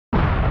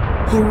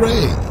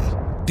Hooray!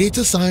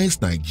 Data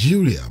Science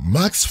Nigeria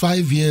marks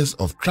 5 years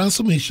of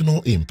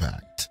transformational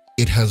impact.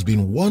 It has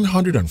been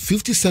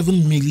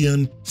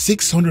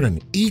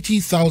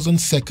 157,680,000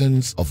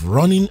 seconds of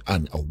running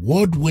an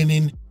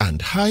award-winning and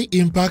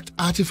high-impact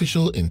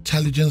artificial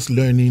intelligence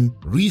learning,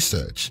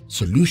 research,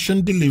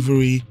 solution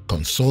delivery,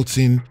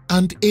 consulting,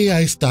 and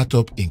AI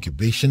startup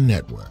incubation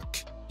network.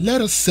 Let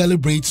us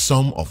celebrate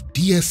some of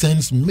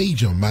DSN's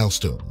major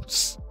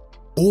milestones.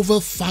 Over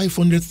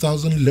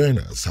 500,000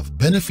 learners have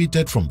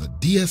benefited from the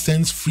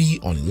DSN's free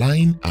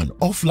online and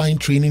offline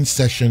training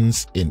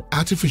sessions in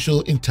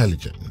artificial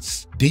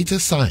intelligence, data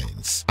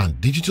science,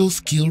 and digital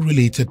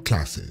skill-related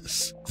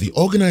classes. The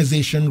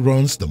organization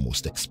runs the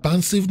most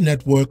expansive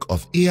network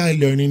of AI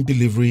learning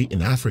delivery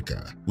in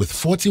Africa, with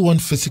 41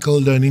 physical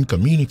learning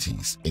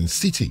communities in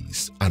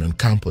cities and on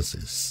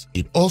campuses.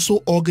 It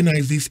also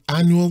organizes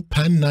annual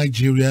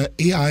Pan-Nigeria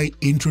AI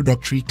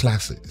introductory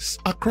classes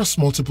across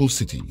multiple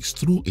cities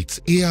through its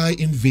AI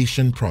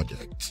Innovation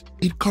project.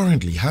 It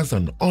currently has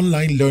an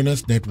online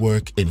learners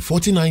network in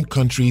 49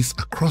 countries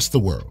across the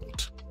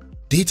world.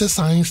 Data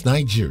Science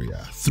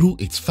Nigeria, through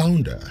its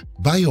founder,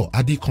 Bayo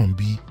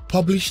Adekombi,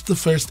 published the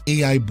first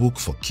AI book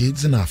for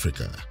kids in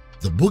Africa.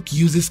 The book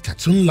uses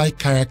cartoon-like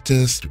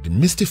characters to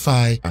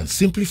demystify and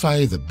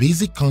simplify the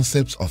basic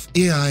concepts of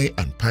AI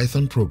and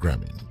Python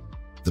programming.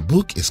 The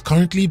book is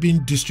currently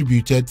being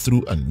distributed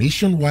through a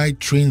nationwide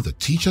Train the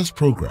Teachers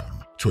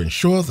program to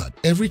ensure that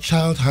every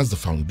child has the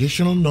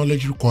foundational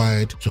knowledge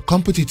required to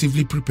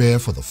competitively prepare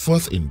for the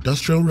fourth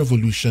industrial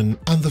revolution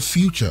and the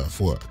future of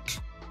work.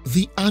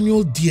 The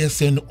annual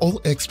DSN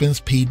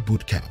All-Expense Paid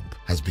Bootcamp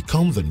has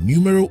become the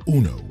numero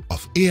uno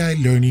of AI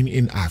learning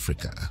in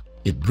Africa.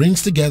 It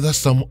brings together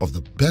some of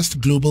the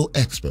best global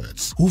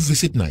experts who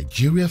visit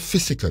Nigeria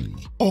physically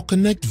or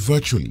connect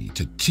virtually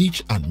to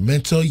teach and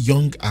mentor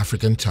young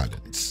African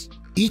talents.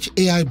 Each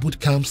AI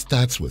bootcamp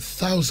starts with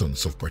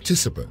thousands of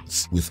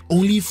participants, with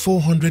only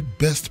 400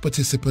 best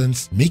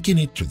participants making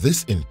it to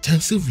this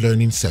intensive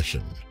learning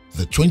session.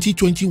 The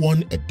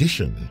 2021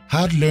 edition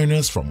had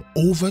learners from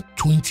over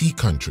 20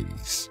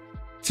 countries.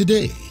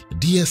 Today,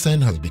 DSN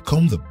has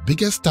become the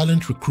biggest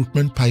talent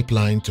recruitment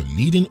pipeline to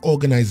leading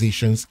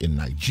organizations in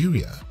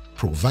Nigeria,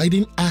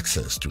 providing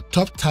access to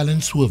top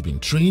talents who have been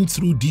trained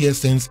through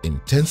DSN's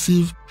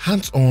intensive,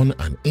 hands-on,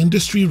 and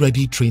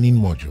industry-ready training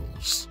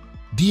modules.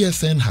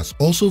 DSN has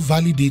also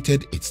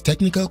validated its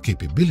technical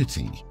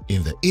capability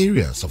in the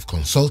areas of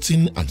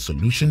consulting and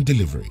solution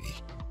delivery.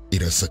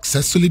 It has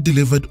successfully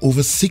delivered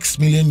over $6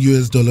 million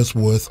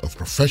worth of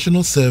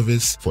professional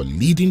service for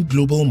leading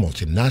global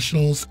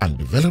multinationals and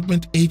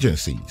development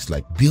agencies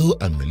like Bill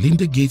and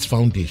Melinda Gates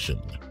Foundation,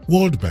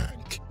 World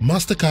Bank,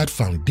 MasterCard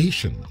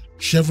Foundation,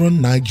 Chevron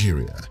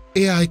Nigeria,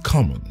 AI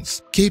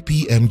Commons,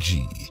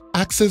 KPMG,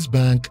 Access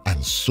Bank,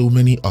 and so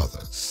many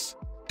others.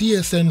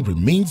 DSN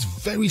remains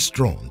very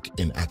strong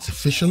in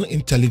artificial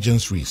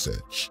intelligence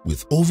research,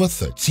 with over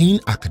 13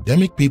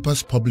 academic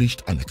papers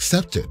published and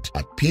accepted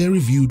at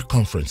peer-reviewed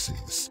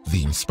conferences.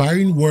 The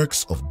inspiring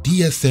works of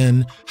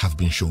DSN have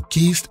been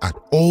showcased at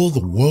all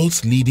the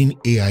world's leading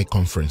AI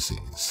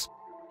conferences.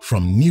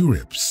 From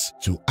NeurIPS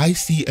to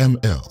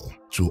ICML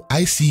to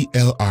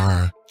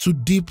ICLR to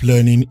deep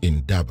learning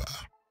in DABA.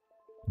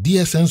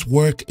 DSN's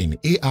work in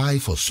AI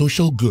for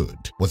social good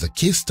was a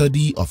case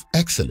study of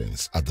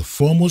excellence at the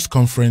foremost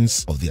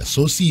conference of the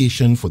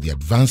Association for the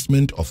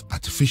Advancement of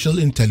Artificial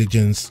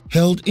Intelligence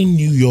held in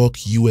New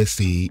York,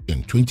 USA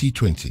in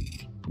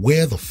 2020,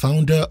 where the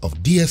founder of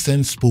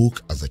DSN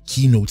spoke as a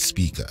keynote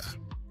speaker.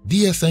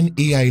 DSN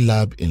AI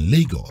Lab in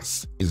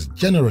Lagos is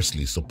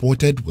generously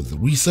supported with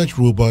research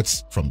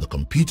robots from the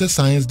Computer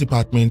Science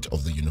Department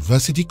of the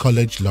University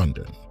College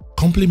London,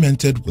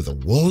 complemented with a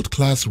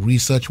world-class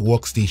research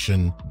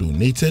workstation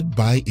donated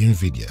by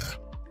NVIDIA.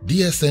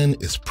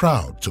 DSN is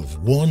proud to have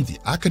won the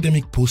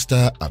academic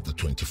poster at the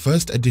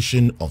 21st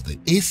edition of the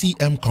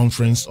ACM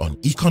Conference on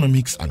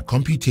Economics and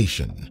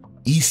Computation,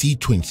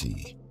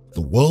 EC20,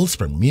 the world's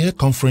premier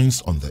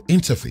conference on the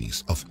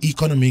interface of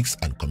economics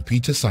and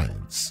computer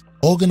science,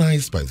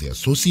 organized by the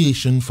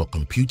Association for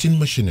Computing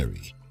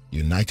Machinery,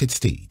 United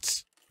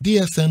States.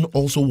 DSN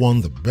also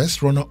won the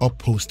Best Runner-Up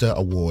Poster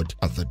Award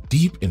at the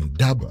Deep in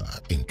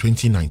DABA in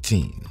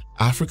 2019,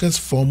 Africa's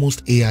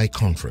foremost AI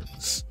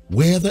conference,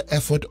 where the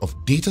effort of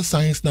Data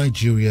Science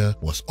Nigeria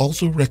was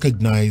also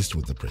recognized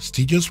with the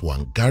prestigious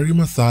Wangari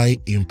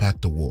Maathai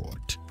Impact Award.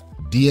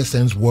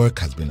 DSN's work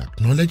has been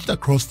acknowledged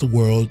across the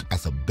world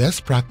as a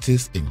best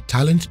practice in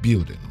talent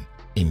building,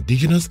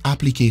 indigenous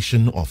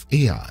application of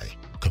AI,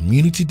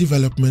 community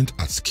development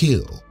at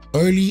scale,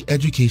 early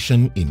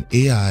education in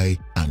AI,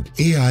 and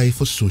AI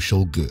for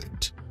social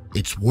good.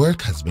 Its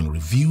work has been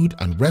reviewed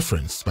and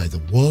referenced by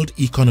the World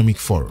Economic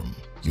Forum,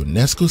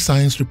 UNESCO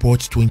Science Report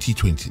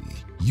 2020,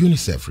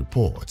 UNICEF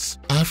Reports,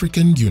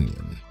 African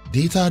Union,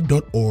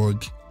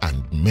 Data.org,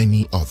 and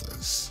many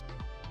others.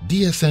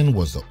 DSN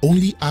was the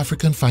only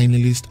African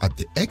finalist at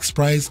the X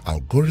Prize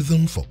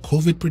Algorithm for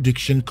COVID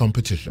Prediction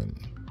competition.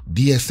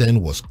 DSN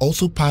was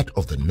also part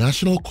of the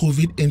National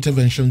COVID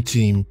Intervention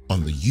Team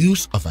on the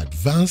use of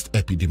advanced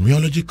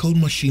epidemiological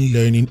machine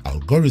learning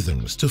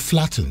algorithms to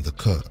flatten the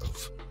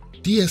curve.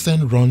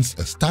 DSN runs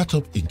a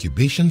startup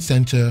incubation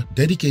center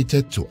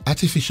dedicated to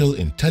artificial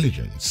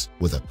intelligence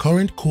with a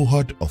current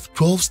cohort of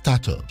 12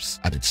 startups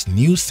at its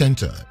new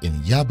center in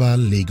Yaba,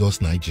 Lagos,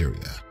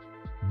 Nigeria.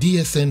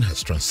 DSN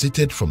has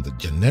transited from the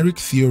generic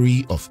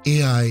theory of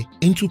AI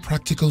into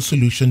practical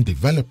solution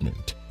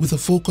development with a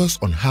focus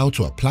on how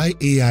to apply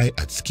AI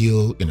at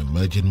scale in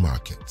emerging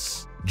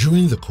markets.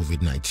 During the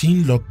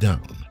COVID-19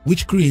 lockdown,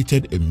 which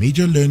created a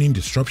major learning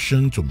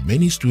disruption to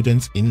many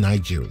students in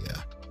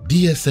Nigeria,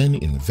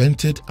 DSN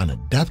invented an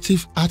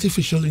adaptive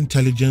artificial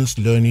intelligence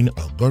learning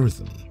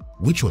algorithm,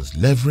 which was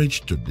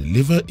leveraged to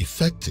deliver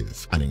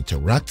effective and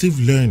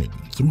interactive learning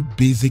through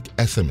basic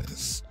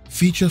SMS,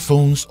 feature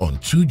phones on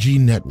 2G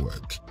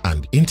network,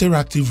 and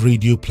interactive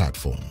radio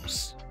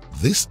platforms.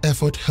 This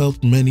effort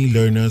helped many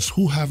learners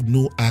who have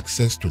no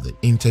access to the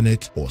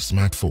internet or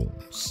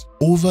smartphones.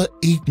 Over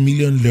 8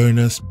 million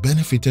learners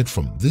benefited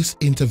from this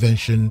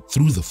intervention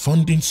through the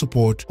funding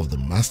support of the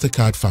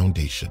MasterCard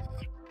Foundation.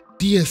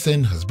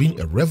 DSN has been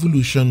a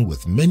revolution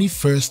with many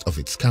firsts of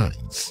its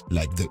kinds,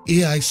 like the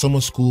AI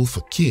Summer School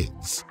for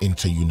Kids,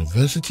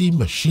 inter-university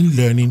machine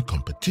learning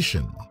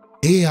competition,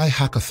 AI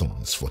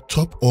hackathons for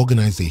top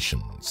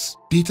organizations,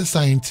 data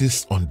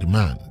scientists on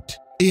demand,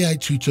 AI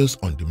tutors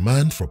on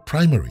demand for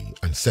primary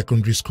and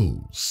secondary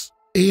schools,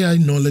 AI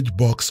knowledge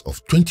box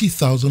of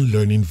 20,000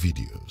 learning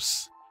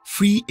videos,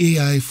 free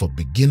AI for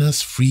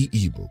beginners free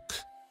ebook,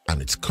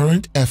 and its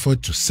current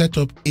effort to set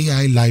up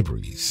AI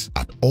libraries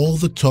at all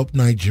the top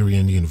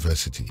Nigerian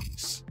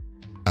universities.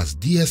 As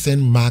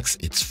DSN marks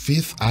its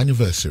 5th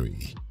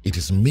anniversary, it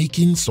is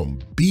making some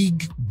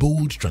big,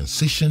 bold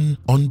transition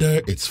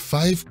under its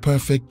 5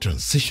 Perfect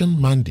Transition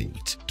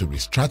mandate to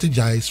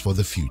re-strategize for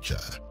the future.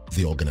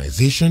 The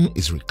organization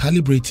is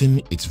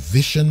recalibrating its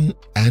vision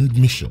and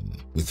mission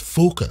with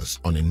focus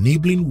on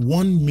enabling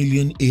 1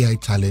 million AI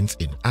talents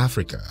in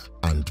Africa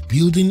and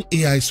building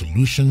AI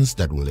solutions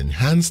that will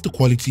enhance the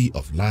quality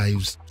of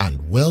lives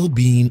and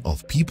well-being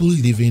of people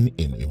living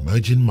in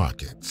emerging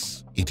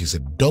markets. It is a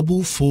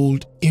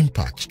double-fold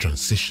impact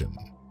transition.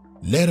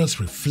 Let us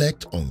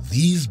reflect on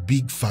these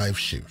big 5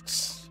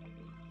 shifts.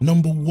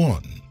 Number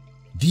 1.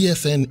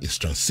 DSN is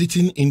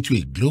transiting into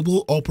a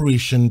global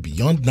operation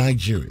beyond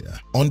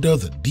Nigeria under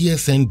the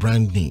DSN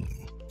brand name.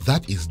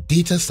 That is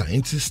Data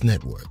Scientists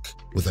Network,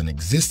 with an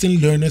existing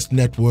learners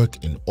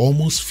network in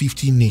almost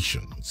 50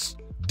 nations.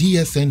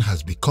 DSN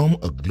has become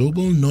a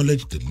global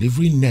knowledge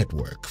delivery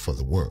network for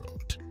the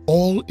world.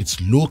 All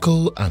its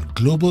local and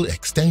global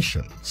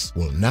extensions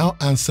will now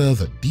answer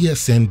the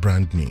DSN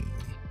brand name.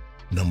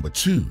 Number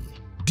 2.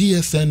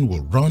 DSN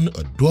will run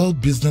a dual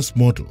business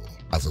model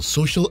as a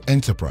social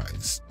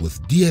enterprise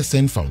with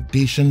DSN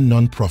Foundation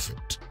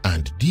Nonprofit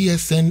and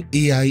DSN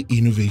AI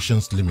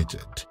Innovations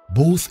Limited,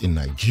 both in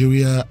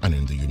Nigeria and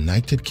in the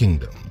United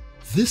Kingdom.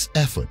 This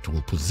effort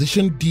will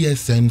position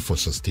DSN for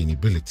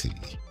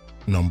sustainability.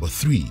 Number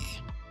 3.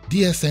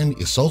 DSN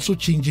is also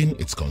changing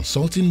its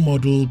consulting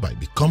model by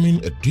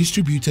becoming a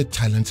distributed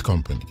talent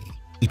company.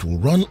 It will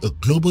run a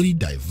globally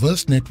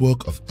diverse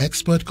network of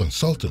expert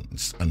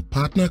consultants and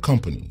partner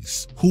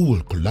companies who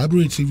will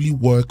collaboratively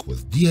work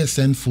with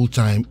DSN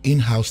full-time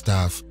in-house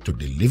staff to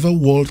deliver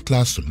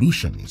world-class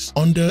solutions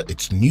under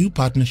its new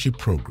partnership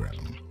program.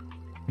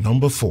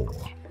 Number 4.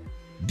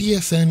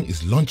 DSN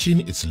is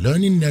launching its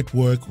learning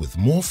network with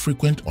more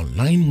frequent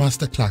online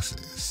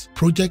masterclasses,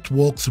 project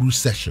walkthrough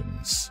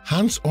sessions,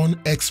 hands-on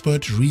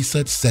expert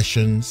research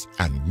sessions,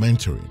 and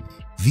mentoring.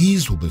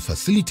 These will be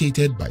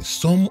facilitated by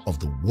some of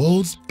the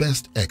world's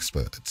best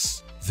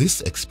experts.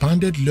 This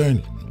expanded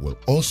learning will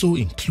also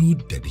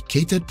include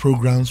dedicated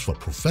programs for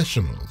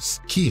professionals,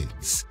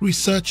 kids,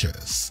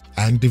 researchers,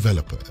 and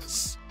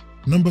developers.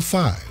 Number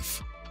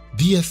 5.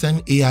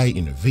 DSN AI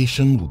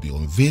Innovation will be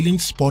unveiling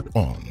Spot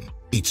On,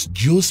 its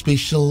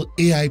geospatial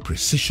AI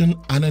precision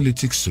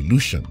analytics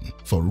solution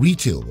for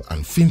retail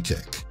and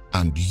fintech,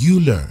 and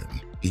ULearn,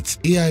 its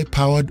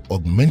AI-powered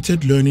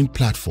augmented learning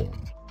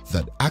platform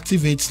that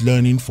activates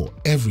learning for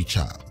every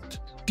child.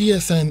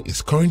 DSN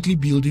is currently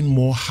building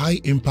more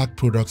high-impact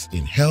products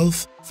in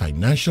health,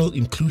 financial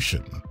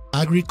inclusion,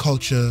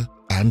 agriculture,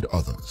 and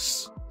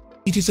others.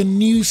 It is a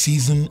new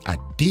season at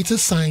Data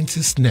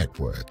Scientists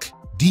Network,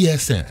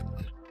 DSN.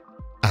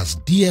 As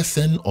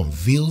DSN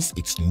unveils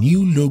its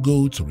new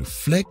logo to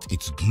reflect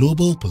its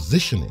global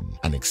positioning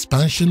and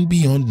expansion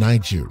beyond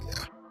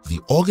Nigeria, the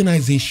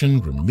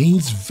organization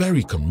remains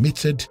very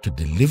committed to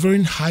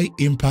delivering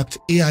high-impact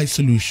AI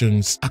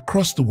solutions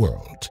across the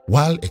world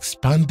while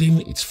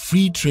expanding its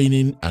free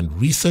training and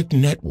research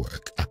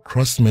network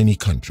across many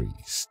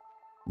countries.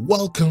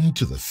 Welcome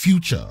to the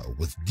future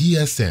with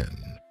DSN,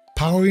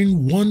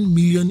 powering 1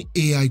 million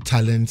AI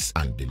talents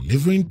and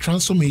delivering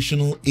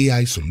transformational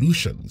AI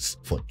solutions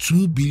for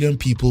 2 billion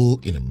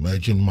people in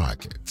emerging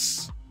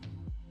markets.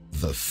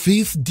 The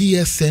 5th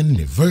DSN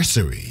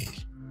anniversary.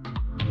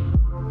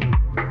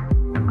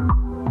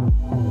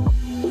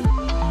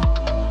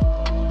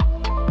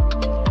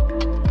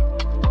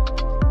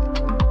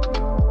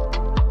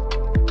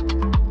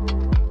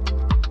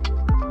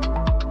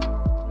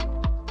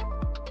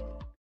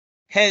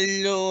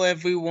 Hello,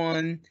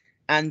 everyone,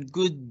 and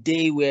good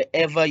day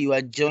wherever you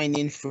are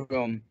joining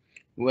from.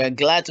 We're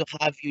glad to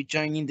have you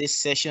joining this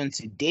session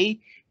today.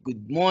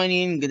 Good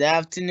morning, good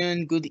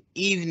afternoon, good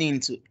evening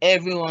to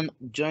everyone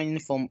joining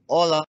from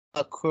all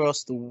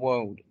across the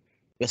world.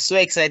 We're so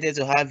excited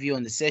to have you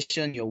on the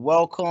session. You're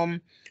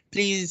welcome.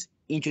 Please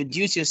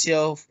introduce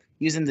yourself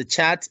using the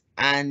chat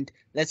and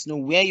let's know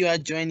where you are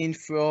joining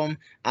from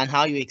and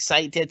how you're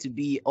excited to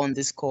be on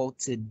this call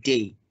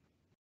today.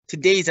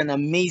 Today is an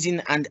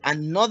amazing and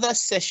another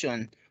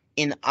session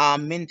in our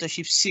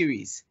mentorship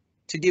series.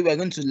 Today we're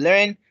going to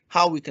learn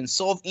how we can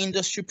solve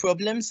industry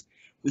problems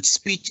with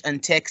speech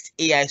and text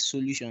AI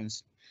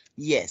solutions.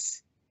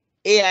 Yes,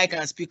 AI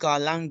can speak our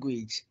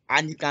language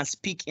and it can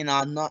speak in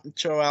our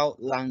natural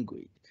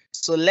language.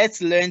 So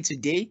let's learn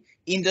today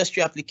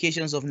industry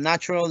applications of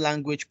natural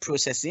language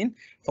processing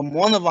from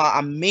one of our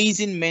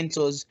amazing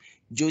mentors,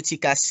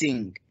 Jyotika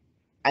Singh.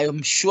 I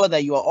am sure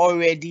that you are all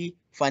ready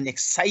for an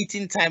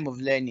exciting time of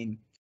learning.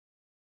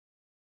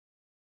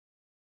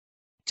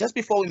 Just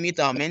before we meet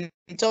our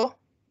mentor,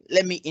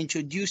 let me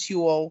introduce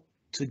you all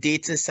to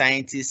Data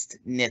Scientist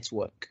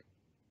Network.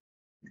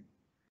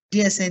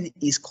 DSN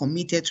is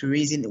committed to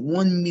raising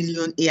 1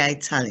 million AI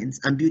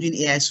talents and building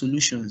AI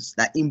solutions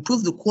that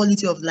improve the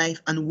quality of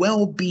life and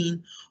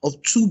well-being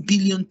of 2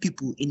 billion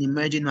people in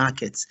emerging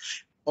markets.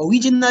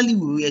 Originally,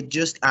 we were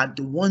just at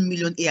the 1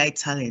 million AI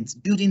talents,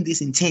 building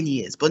this in 10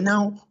 years, but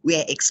now we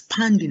are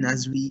expanding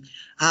as we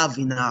have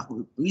in our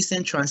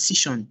recent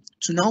transition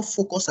to now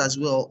focus as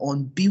well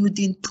on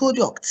building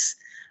products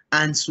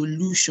and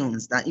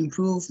solutions that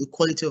improve the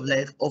quality of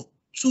life of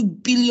 2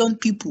 billion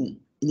people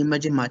in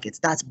emerging markets.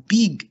 That's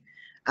big.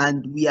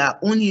 And we are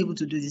only able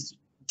to do this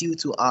due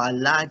to our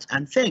large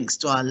and thanks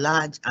to our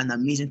large and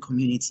amazing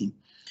community.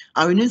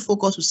 Our renewed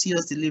focus will see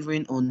us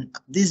delivering on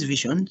this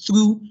vision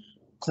through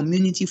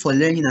community for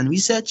learning and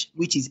research,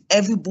 which is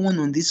everyone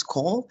on this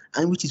call,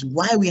 and which is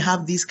why we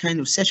have these kind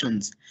of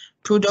sessions,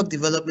 product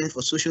development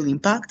for social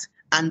impact,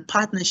 and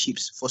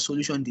partnerships for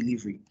solution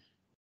delivery.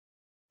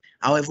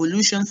 Our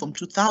evolution from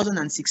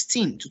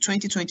 2016 to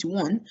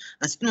 2021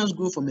 has seen us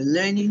grow from a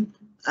learning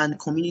and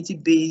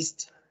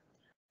community-based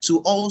to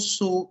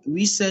also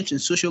research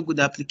and social good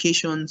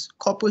applications,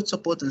 corporate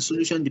support and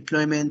solution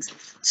deployment,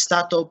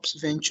 startups,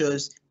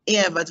 ventures,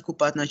 AI vertical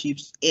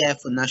partnerships, AI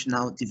for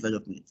national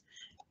development.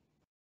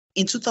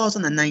 In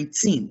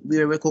 2019, we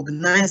were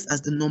recognized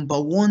as the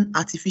 #1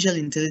 artificial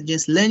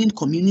intelligence learning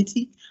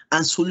community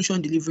and solution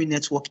delivery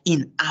network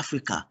in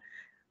Africa,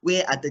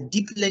 where at the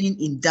Deep Learning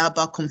in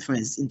Durban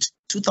conference in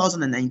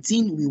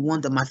 2019, we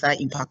won the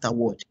Mathai Impact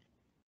Award.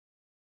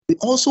 We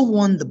also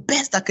won the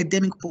Best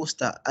Academic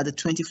Poster at the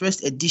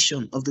 21st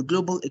edition of the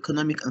Global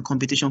Economic and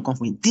Competition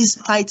Conference,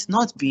 despite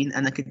not being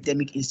an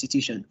academic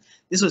institution.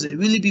 This was a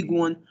really big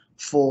one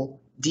for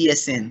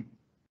DSN.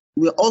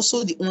 We were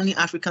also the only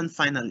African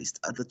finalist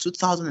at the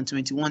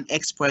 2021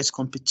 X Prize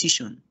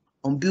competition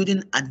on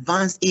building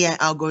advanced AI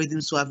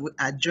algorithms to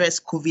address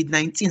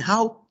COVID-19.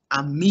 How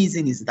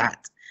amazing is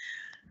that?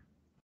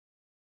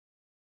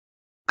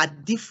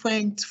 At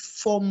different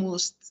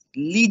foremost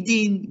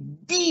leading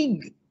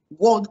big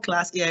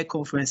world-class AI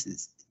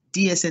conferences,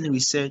 DSN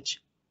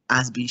research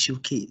has been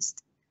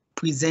showcased,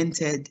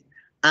 presented,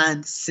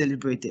 and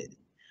celebrated.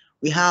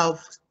 We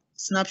have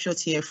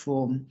snapshots here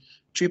from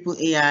Triple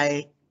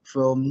AI,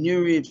 from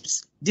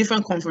NeurIPS,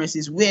 different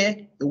conferences where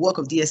the work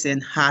of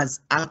DSN has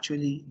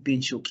actually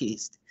been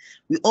showcased.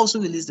 We also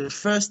released the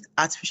first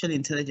artificial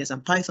intelligence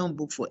and Python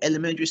book for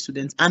elementary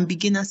students and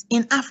beginners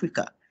in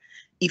Africa.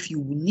 If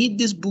you need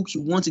this book,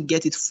 you want to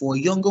get it for a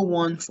younger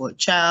one, for a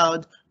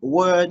child, a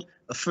word,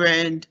 a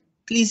friend,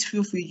 please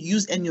feel free to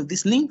use any of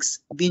these links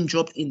being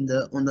dropped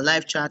on the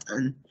live chat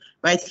and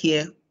right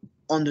here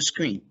on the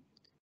screen.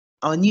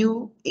 Our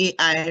new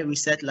AI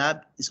research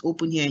lab is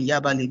open here in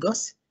Yaba,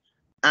 Lagos,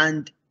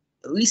 and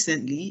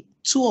recently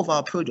 2 of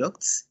our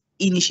products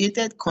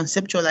initiated,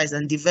 conceptualized,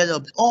 and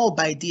developed all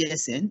by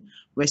DSN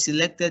were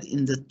selected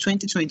in the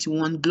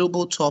 2021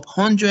 Global Top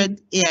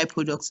 100 AI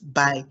Products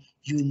by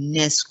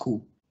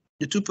UNESCO.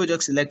 The 2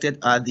 products selected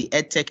are the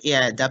EdTech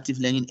AI Adaptive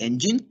Learning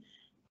Engine,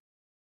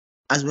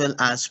 as well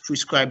as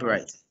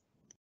PrescribeWrite.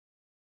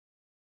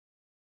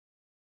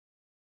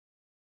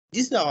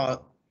 This is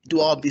our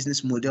dual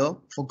business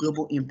model for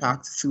global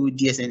impact through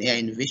DSN AI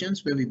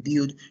Innovations, where we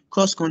build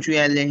cross-country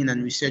AI learning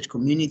and research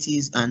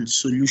communities and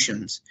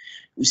solutions.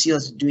 We see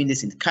us doing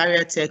this in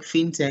career tech,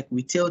 fintech,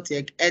 retail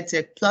tech,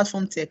 edtech,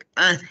 platform tech,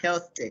 and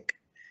health tech.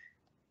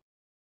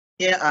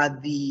 Here are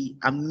the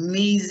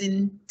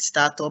amazing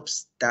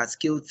startups that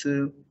scale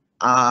through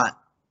our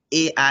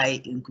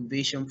AI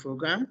incubation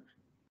program.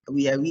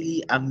 We are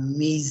really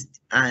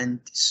amazed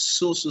and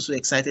so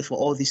excited for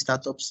all these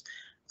startups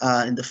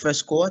in the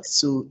first cohort.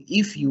 So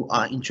if you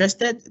are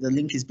interested, the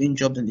link is being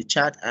dropped in the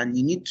chat and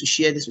you need to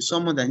share this with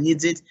someone that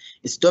needs it.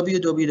 It's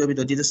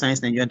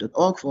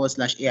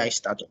www.datasciencenigeria.org/AI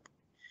startup.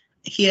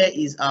 Here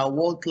is our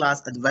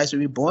world-class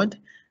advisory board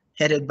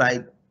headed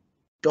by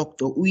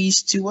Dr. Uyi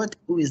Stewart,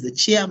 who is the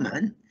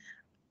chairman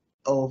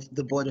of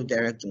the board of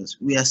directors.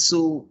 We are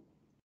so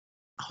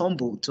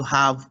humbled to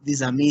have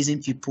these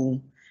amazing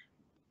people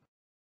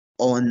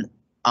on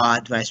our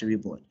advisory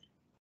board.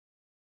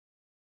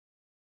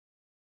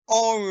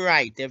 All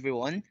right,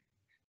 everyone.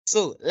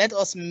 So let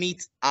us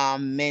meet our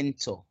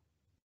mentor,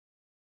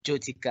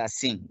 Jyotika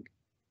Singh.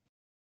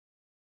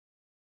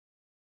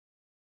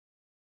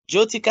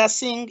 Jyotika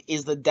Singh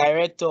is the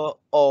Director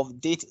of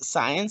Data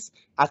Science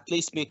at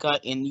Placemaker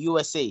in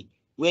USA,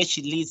 where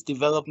she leads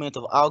development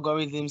of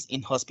algorithms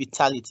in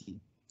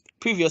hospitality.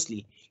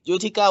 Previously,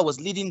 Jyotika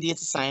was leading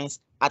data science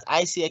at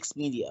ICX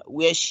Media,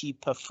 where she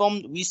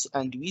performed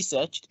and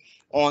researched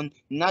on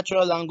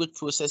natural language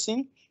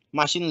processing,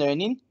 machine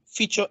learning,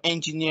 feature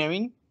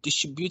engineering,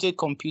 distributed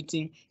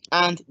computing,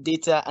 and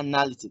data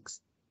analytics.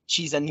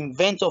 She's an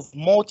inventor of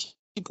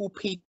multiple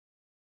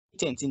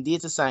patents in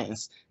data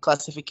science,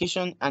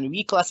 classification and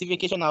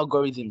reclassification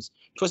algorithms,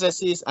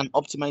 processes and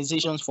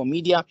optimizations for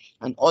media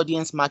and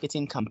audience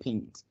marketing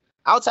campaigns.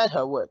 Outside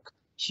her work,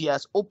 she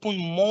has opened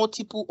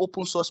multiple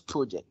open source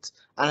projects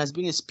and has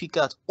been a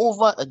speaker at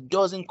over a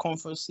dozen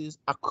conferences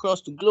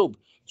across the globe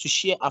to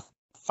share her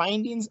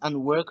findings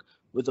and work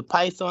with the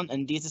Python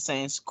and data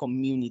science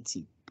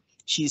community.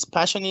 She is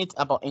passionate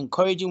about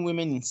encouraging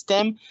women in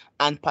STEM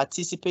and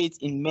participates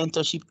in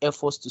mentorship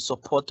efforts to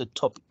support the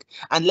topic.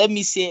 And let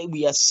me say,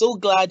 we are so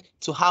glad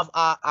to have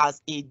her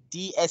as a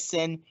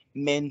DSN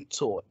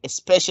mentor,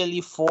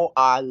 especially for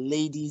our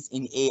ladies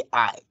in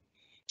AI.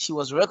 She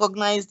was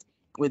recognized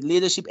with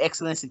Leadership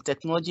Excellence in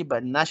Technology by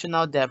the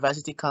National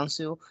Diversity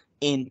Council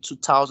in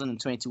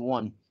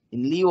 2021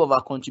 in lieu of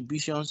her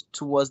contributions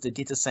towards the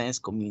data science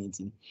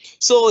community.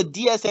 So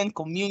DSN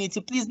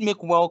community, please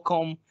make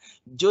welcome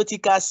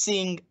Jyotika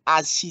Singh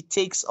as she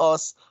takes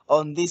us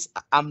on this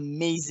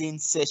amazing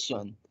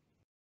session.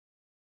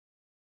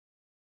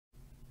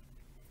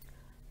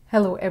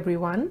 Hello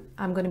everyone,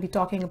 I'm going to be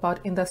talking about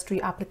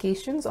industry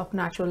applications of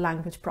natural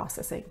language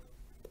processing.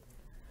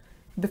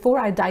 Before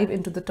I dive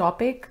into the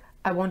topic,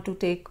 I want to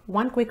take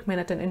one quick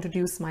minute and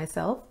introduce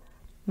myself.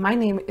 My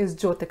name is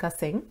Jyotika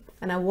Singh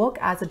and I work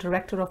as a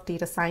Director of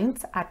Data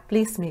Science at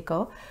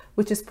Placemaker,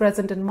 which is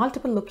present in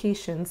multiple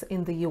locations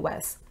in the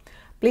US.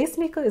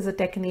 Placemaker is a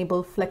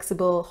tech-enabled,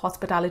 flexible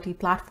hospitality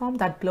platform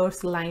that blurs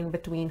the line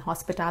between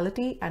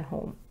hospitality and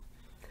home.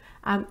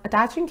 I'm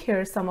attaching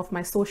here some of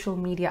my social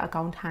media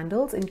account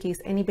handles in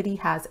case anybody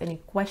has any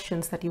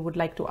questions that you would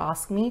like to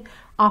ask me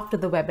after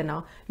the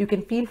webinar. You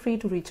can feel free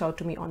to reach out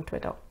to me on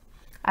Twitter.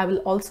 I will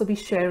also be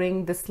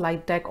sharing this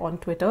slide deck on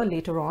Twitter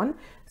later on.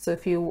 So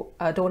if you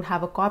don't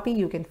have a copy,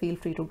 you can feel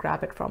free to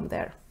grab it from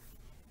there.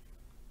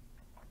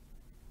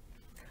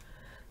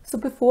 So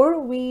before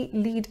we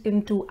lead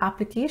into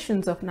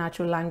applications of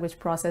natural language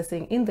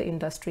processing in the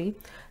industry,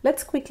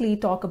 let's quickly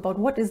talk about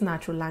what is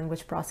natural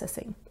language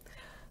processing.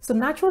 So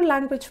natural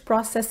language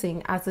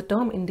processing, as the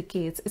term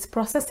indicates, is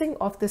processing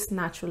of this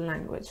natural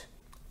language.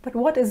 But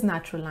what is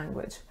natural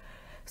language?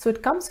 So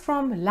it comes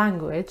from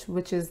language,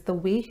 which is the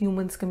way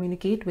humans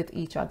communicate with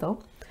each other.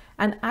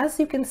 And as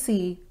you can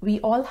see, we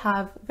all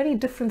have very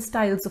different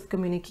styles of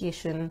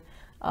communication.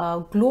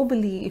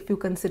 Globally, if you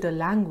consider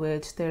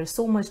language, there's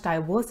so much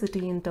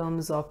diversity in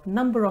terms of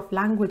number of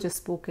languages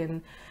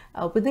spoken.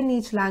 Within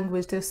each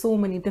language, there's so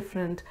many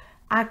different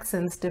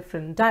accents,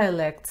 different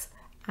dialects,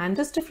 and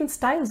just different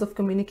styles of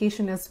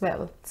communication as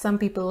well. Some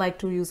people like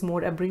to use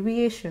more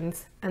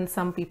abbreviations and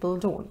some people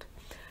don't.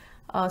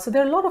 So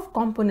there are a lot of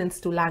components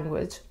to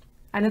language,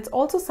 and it's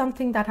also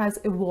something that has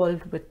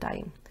evolved with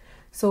time.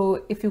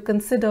 So if you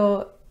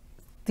consider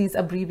these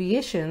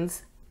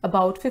abbreviations,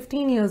 about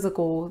 15 years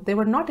ago, they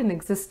were not in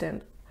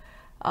existence.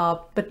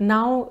 But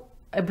now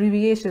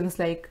abbreviations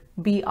like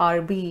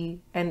BRB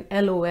and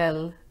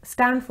LOL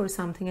stand for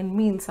something and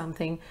mean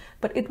something,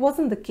 but it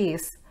wasn't the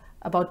case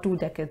about 2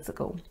 decades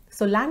ago.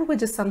 So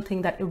language is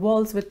something that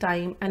evolves with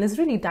time and is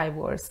really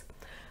diverse.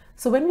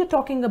 So when we're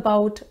talking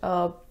about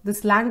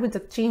this language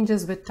that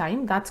changes with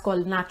time, that's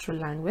called natural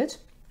language.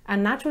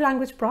 And natural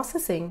language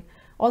processing,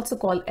 also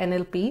called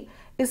NLP,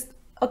 is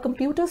a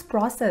computer's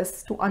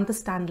process to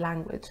understand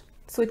language.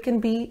 So it can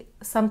be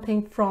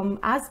something from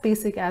as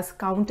basic as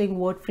counting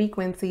word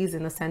frequencies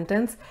in a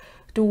sentence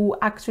to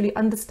actually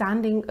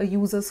understanding a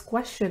user's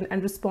question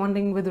and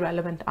responding with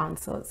relevant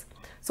answers.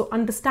 So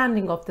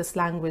understanding of this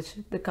language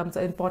becomes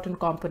an important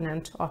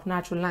component of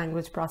natural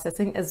language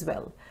processing as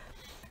well.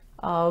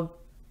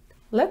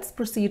 Let's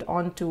proceed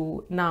on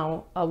to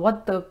now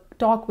what the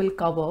talk will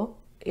cover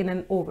in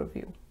an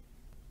overview.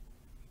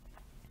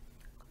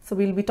 So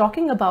we'll be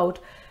talking about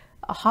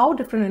how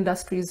different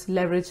industries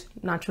leverage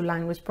natural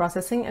language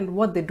processing and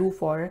what they do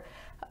for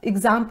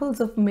examples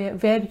of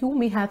where you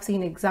may have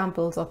seen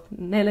examples of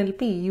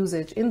NLP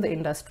usage in the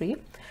industry,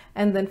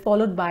 and then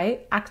followed by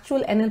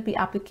actual NLP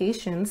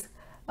applications,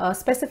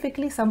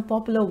 specifically some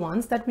popular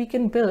ones that we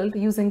can build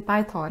using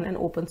Python and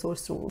open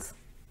source tools.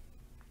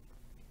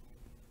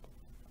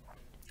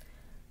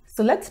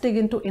 So let's dig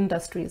into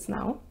industries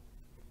now.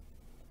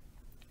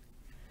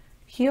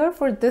 Here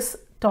for this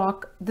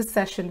talk, this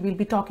session, we'll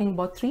be talking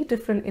about 3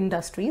 different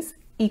industries: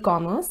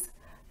 e-commerce,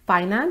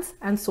 finance,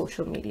 and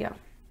social media.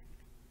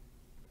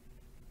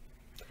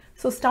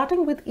 So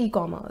starting with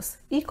e-commerce.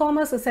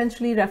 E-commerce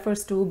essentially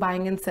refers to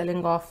buying and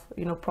selling of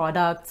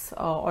products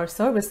or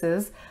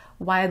services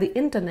via the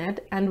internet,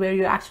 and where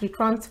you're actually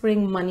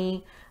transferring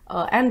money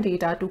and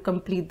data to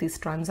complete this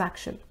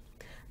transaction.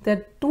 There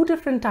are two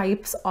different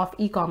types of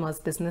e-commerce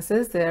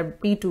businesses. There are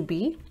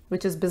B2B,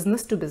 which is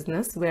business to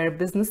business, where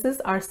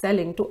businesses are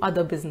selling to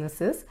other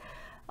businesses.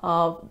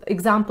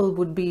 Example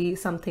would be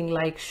something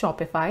like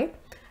Shopify.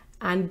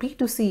 And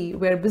B2C,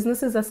 where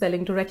businesses are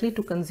selling directly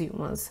to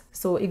consumers.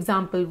 So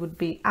example would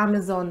be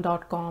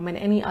Amazon.com and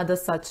any other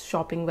such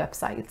shopping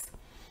websites.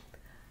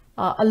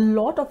 A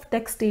lot of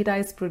text data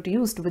is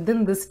produced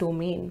within this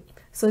domain.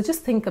 So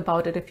just think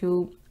about it. If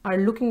you are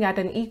looking at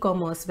an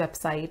e-commerce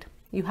website,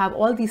 you have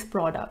all these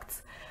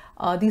products.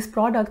 These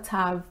products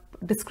have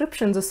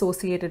descriptions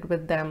associated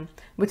with them,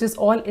 which is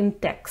all in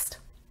text.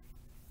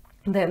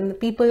 Then the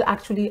people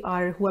actually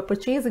who are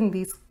purchasing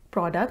these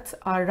products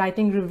are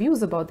writing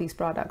reviews about these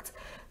products.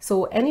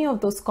 So any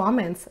of those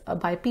comments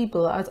by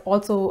people are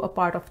also a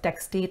part of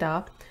text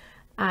data.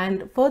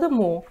 And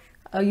furthermore,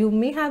 you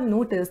may have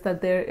noticed that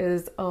there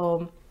is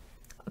a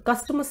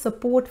customer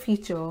support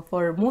feature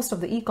for most of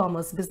the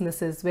e-commerce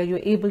businesses, where you're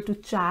able to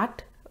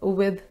chat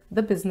with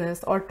the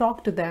business or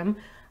talk to them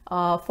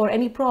for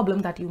any problem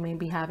that you may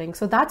be having.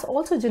 So that's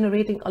also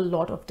generating a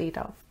lot of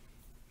data.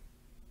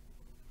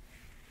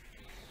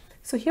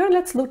 So here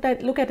let's look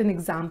at an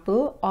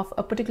example of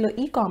a particular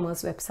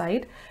e-commerce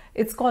website.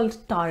 It's called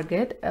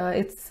Target.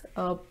 It's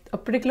a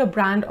particular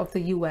brand of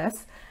the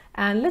US.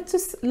 And let's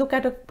just look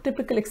at a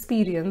typical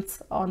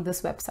experience on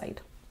this website.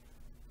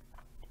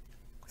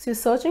 So you're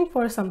searching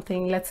for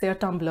something, let's say a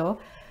tumbler,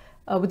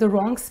 with the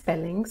wrong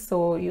spelling.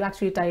 So you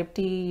actually type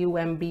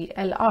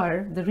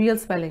TUMBLR. The real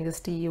spelling is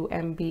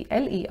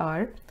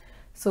TUMBLER.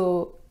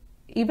 So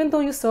even though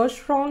you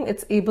searched wrong,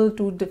 it's able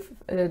to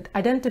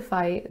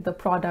identify the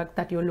product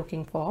that you're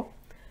looking for.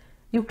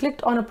 You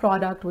clicked on a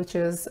product, which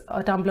is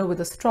a tumbler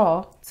with a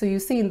straw. So you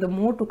see in the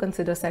more to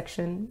consider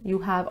section, you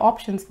have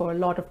options for a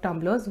lot of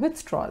tumblers with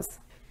straws.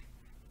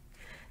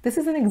 This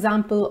is an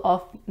example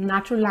of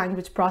natural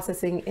language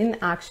processing in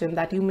action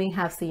that you may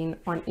have seen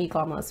on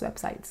e-commerce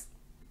websites.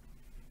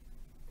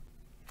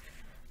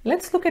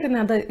 Let's look at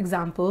another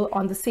example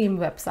on the same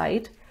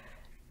website.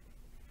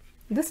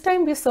 This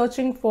time we're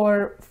searching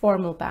for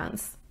formal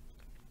pants.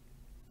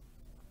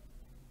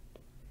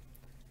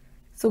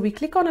 So we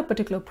click on a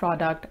particular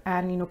product,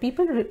 and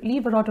people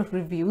leave a lot of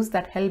reviews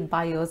that help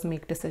buyers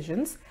make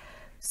decisions.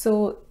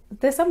 So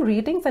there's some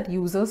ratings that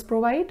users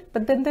provide,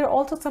 but then there are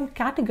also some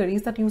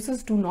categories that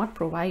users do not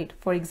provide.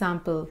 For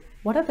example,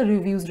 what are the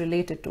reviews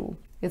related to?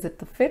 Is it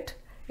the fit?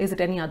 Is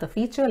it any other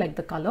feature like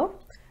the color?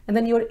 And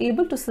then you're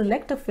able to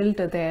select a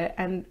filter there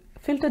and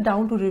filter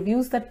down to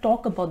reviews that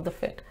talk about the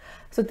fit.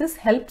 So this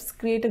helps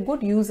create a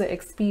good user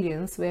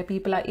experience where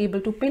people are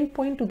able to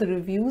pinpoint to the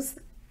reviews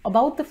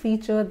about the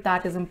feature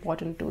that is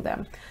important to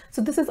them.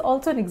 So this is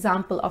also an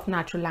example of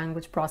natural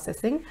language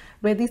processing,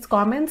 where these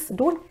comments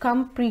don't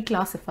come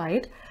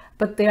pre-classified,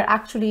 but they're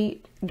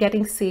actually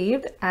getting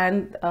saved,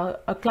 and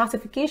a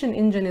classification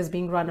engine is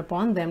being run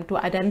upon them to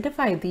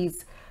identify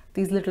these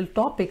little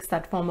topics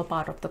that form a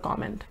part of the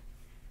comment.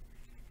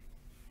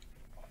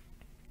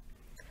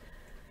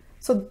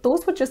 So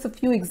those were just a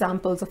few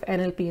examples of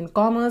NLP in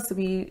commerce.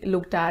 We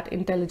looked at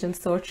intelligent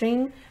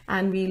searching,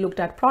 and we looked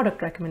at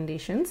product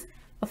recommendations.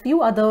 A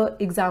few other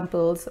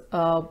examples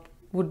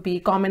would be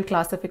comment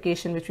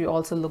classification, which we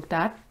also looked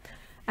at,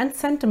 and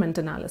sentiment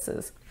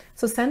analysis.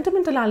 So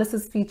sentiment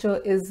analysis feature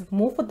is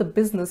more for the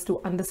business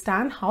to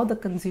understand how the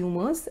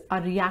consumers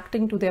are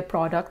reacting to their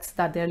products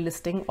that they're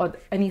listing or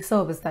any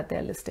service that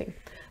they're listing.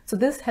 So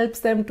this helps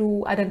them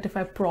to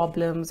identify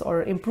problems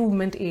or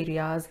improvement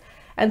areas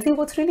and see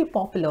what's really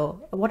popular,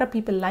 what are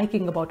people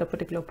liking about a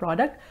particular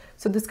product.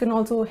 So this can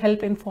also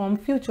help inform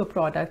future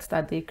products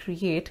that they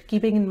create,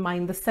 keeping in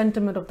mind the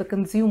sentiment of the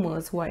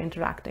consumers who are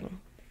interacting.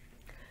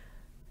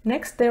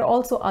 Next, there are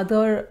also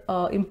other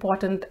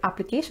important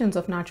applications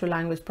of natural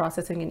language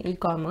processing in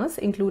e-commerce,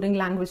 including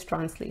language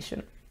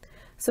translation.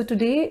 So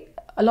today,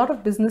 a lot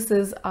of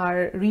businesses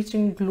are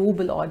reaching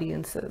global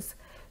audiences.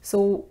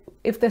 So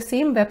if the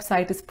same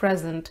website is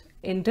present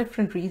in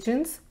different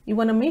regions, you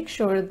want to make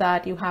sure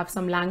that you have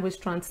some language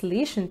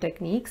translation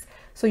techniques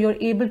so you're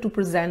able to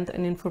present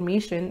an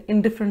information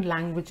in different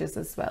languages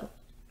as well.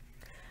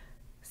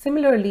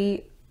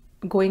 Similarly,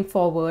 going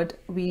forward,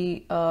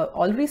 we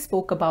already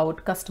spoke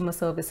about customer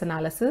service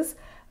analysis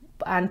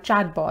and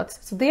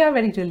chatbots. So they are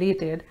very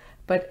related,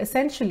 but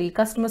essentially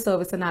customer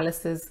service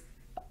analysis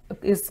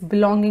is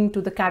belonging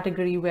to the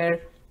category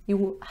where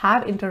you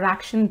have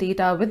interaction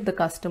data with the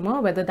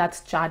customer, whether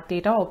that's chat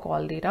data or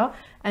call data,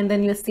 and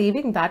then you're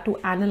saving that to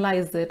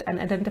analyze it and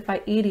identify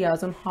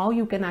areas on how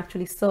you can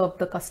actually serve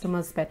the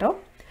customers better.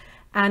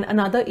 And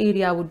another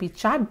area would be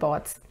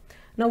chatbots.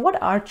 Now,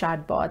 what are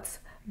chatbots?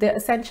 They're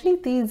essentially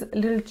these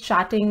little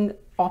chatting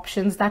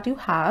options that you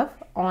have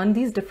on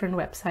these different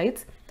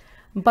websites,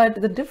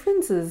 but the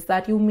difference is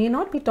that you may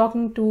not be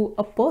talking to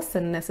a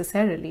person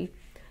necessarily,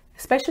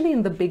 especially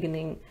in the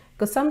beginning,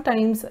 because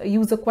sometimes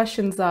user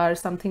questions are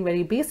something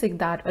very basic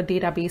that a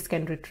database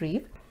can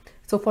retrieve.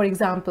 So for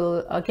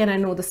example, can I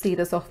know the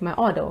status of my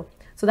order?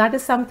 So that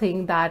is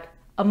something that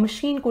a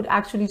machine could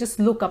actually just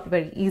look up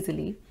very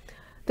easily.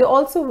 There are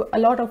also a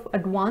lot of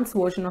advanced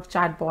version of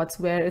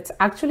chatbots where it's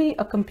actually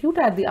a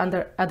computer at the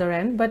other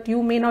end, but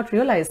you may not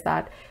realize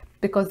that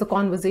because the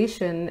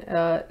conversation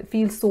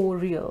feels so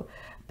real.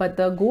 But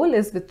the goal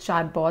is with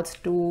chatbots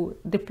to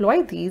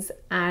deploy these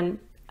and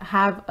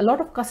have a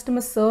lot of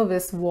customer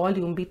service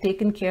volume be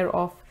taken care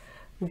of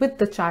with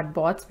the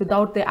chatbots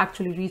without they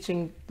actually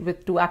reaching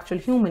to actual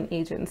human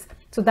agents.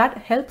 So that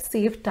helps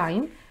save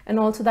time, and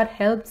also that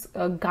helps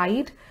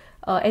guide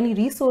any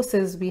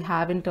resources we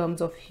have in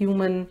terms of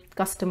human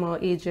customer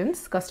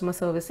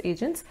service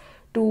agents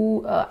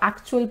to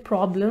actual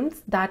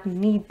problems that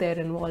need their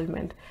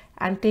involvement,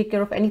 and take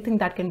care of anything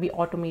that can be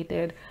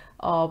automated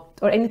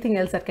or anything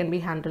else that can be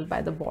handled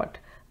by the bot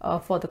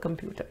for the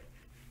computer.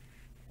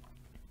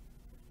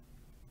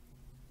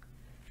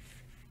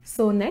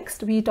 So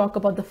next we talk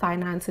about the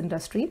finance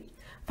industry.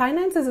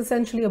 Finance is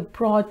essentially a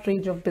broad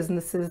range of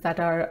businesses that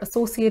are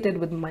associated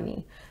with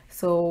money.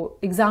 So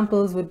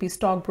examples would be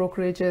stock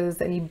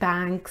brokerages, any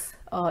banks,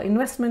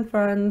 investment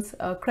funds,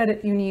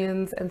 credit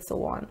unions, and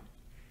so on.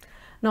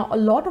 Now, a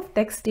lot of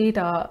text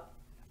data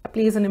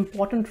plays an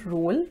important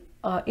role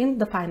in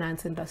the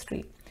finance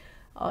industry.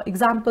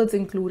 Examples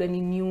include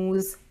any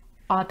news,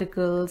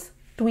 articles,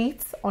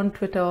 tweets on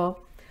Twitter.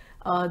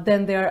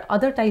 Then there are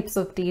other types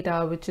of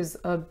data, which is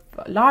a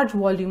large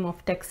volume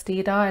of text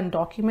data and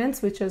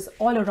documents, which is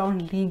all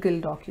around legal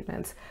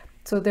documents.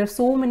 So there are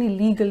so many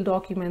legal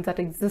documents that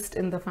exist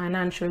in the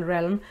financial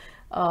realm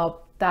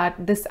that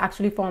this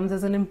actually forms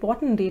as an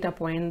important data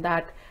point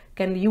that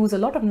can use a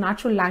lot of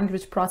natural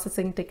language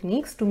processing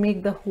techniques to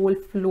make the whole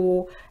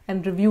flow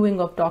and reviewing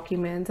of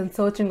documents and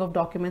searching of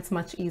documents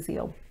much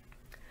easier.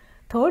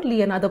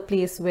 Thirdly, another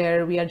place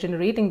where we are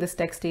generating this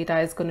text data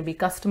is going to be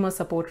customer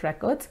support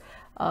records.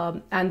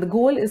 And the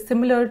goal is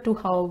similar to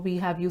how we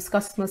have used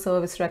customer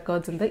service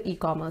records in the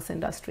e-commerce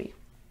industry.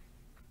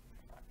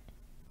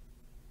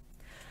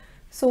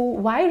 So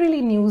why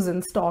really news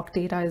and stock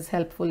data is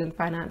helpful in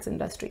finance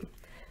industry?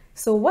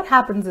 So what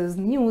happens is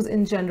news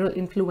in general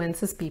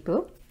influences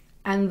people.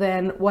 And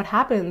then what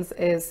happens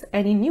is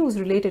any news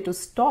related to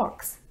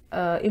stocks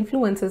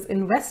influences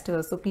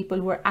investors, so people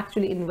who are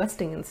actually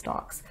investing in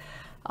stocks.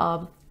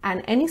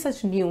 And any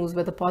such news,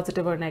 whether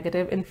positive or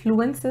negative,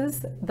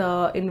 influences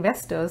the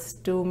investors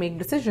to make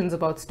decisions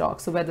about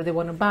stocks, so whether they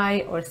want to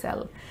buy or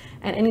sell.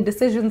 And any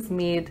decisions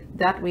made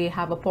that way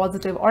have a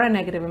positive or a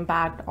negative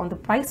impact on the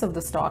price of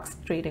the stocks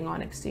trading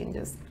on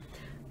exchanges.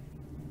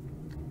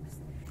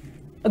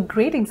 A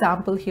great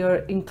example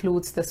here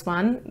includes this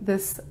one.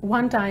 This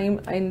one time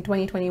in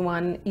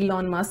 2021,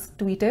 Elon Musk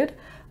tweeted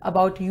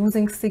about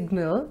using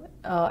Signal,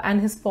 and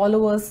his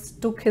followers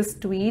took his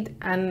tweet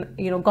and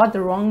got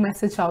the wrong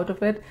message out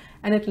of it,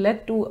 and it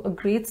led to a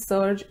great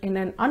surge in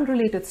an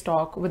unrelated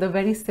stock with a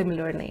very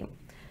similar name.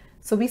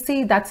 So we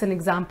see that's an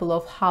example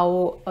of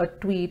how a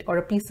tweet or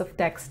a piece of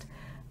text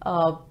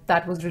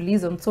that was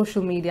released on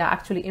social media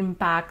actually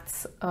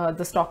impacts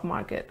the stock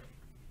market.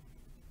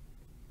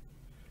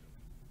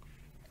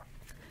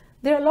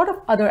 There are a lot of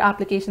other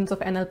applications of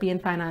NLP in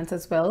finance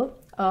as well.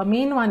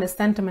 Main one is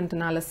sentiment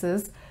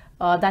analysis.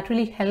 That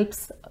really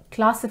helps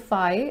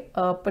classify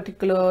a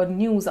particular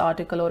news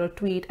article or a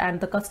tweet and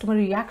the customer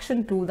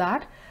reaction to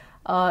that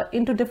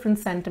into different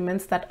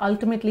sentiments that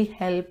ultimately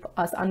help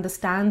us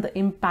understand the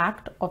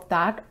impact of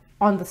that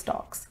on the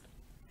stocks.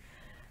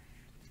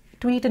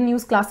 Tweet and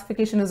news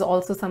classification is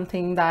also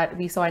something that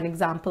we saw an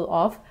example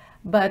of,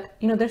 but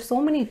there's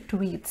so many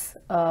tweets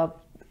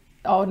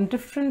on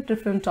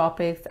different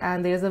topics,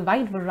 and there's a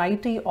wide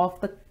variety of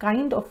the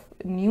kind of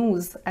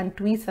news and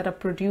tweets that are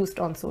produced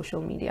on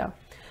social media.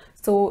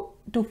 So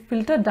to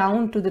filter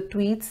down to the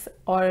tweets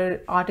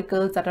or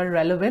articles that are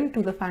relevant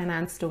to the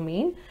finance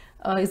domain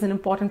is an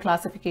important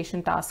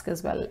classification task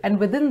as well. And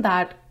within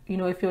that,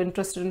 if you're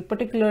interested in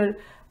particular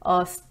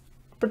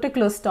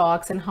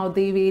stocks and how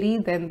they vary,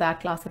 then that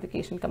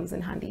classification comes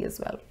in handy as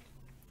well.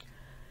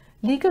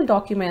 Legal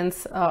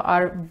documents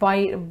are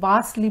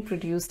vastly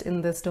produced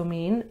in this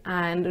domain,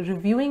 and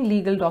reviewing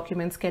legal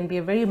documents can be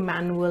a very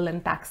manual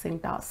and taxing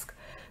task.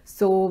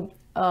 So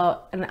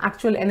an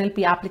actual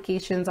NLP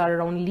applications are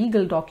around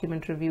legal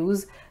document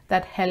reviews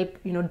that help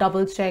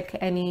double check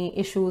any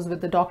issues with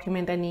the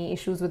document, any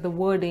issues with the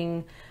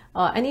wording,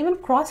 and even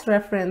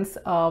cross-reference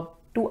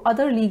to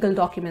other legal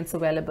documents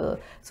available.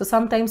 So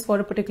sometimes for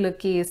a particular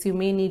case, you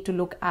may need to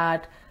look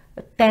at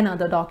 10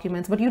 other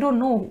documents, but you don't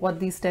know what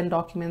these 10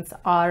 documents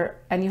are,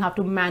 and you have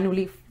to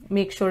manually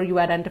make sure you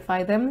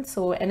identify them.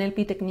 So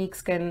NLP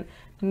techniques can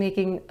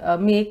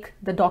make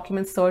the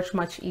document search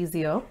much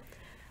easier.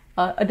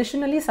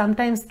 Additionally,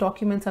 sometimes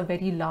documents are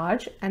very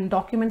large, and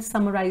document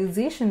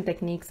summarization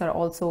techniques are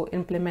also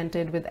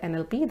implemented with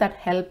NLP that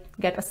help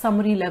get a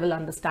summary level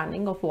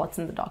understanding of what's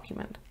in the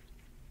document.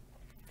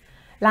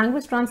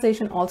 Language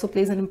translation also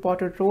plays an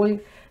important role,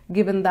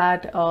 given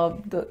that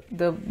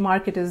the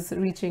market is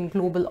reaching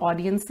global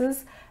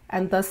audiences,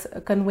 and thus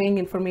conveying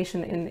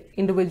information in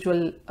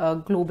individual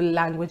global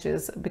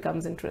languages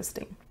becomes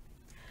interesting.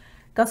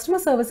 Customer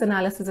service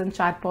analysis and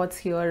chatbots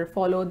here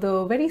follow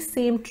the very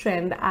same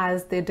trend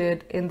as they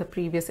did in the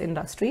previous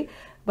industry,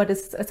 but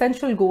its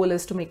essential goal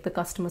is to make the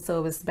customer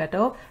service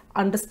better,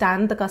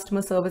 understand the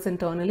customer service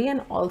internally,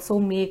 and also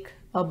make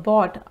a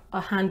bot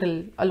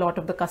handle a lot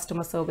of the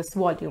customer service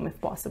volume if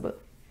possible.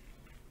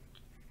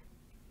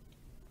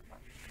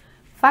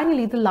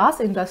 Finally, the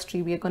last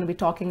industry we are going to be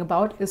talking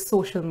about is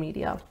social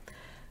media.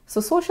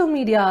 So social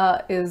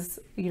media is,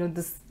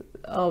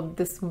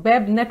 this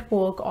web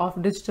network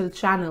of digital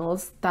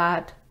channels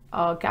that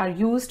are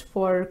used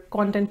for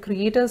content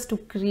creators to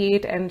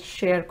create and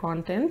share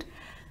content,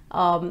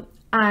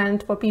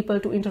 and for people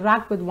to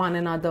interact with one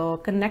another,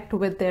 connect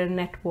with their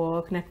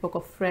network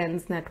of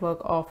friends, network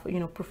of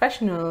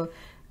professional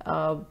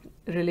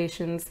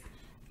relations,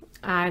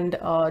 and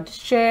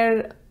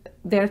share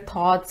their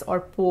thoughts or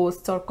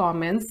posts or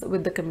comments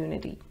with the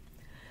community.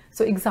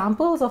 So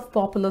examples of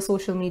popular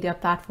social media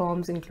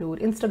platforms include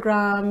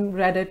Instagram,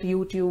 Reddit,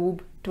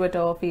 YouTube, Twitter,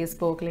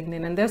 Facebook,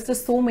 LinkedIn, and there's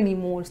just so many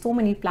more, so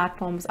many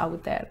platforms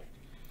out there.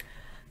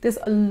 There's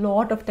a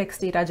lot of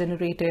text data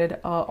generated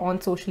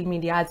on social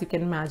media, as you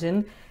can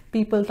imagine.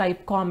 People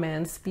type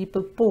comments,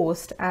 people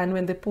post, and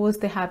when they post,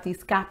 they have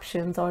these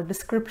captions or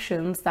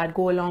descriptions that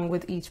go along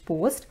with each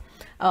post.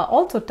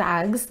 Also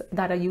tags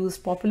that are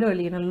used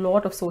popularly in a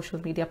lot of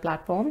social media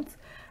platforms.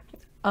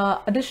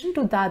 Addition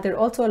to that, there are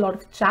also a lot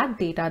of chat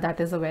data that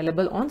is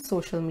available on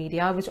social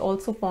media, which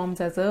also forms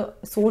as a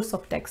source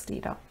of text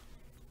data.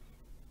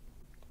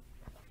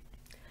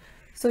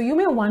 So you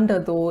may wonder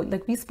though,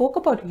 like we spoke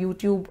about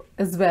YouTube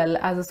as well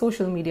as a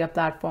social media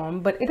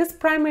platform, but it is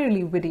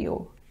primarily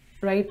video,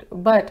 right?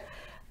 But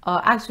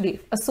actually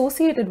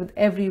associated with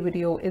every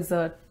video is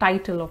a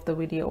title of the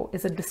video,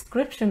 is a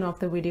description of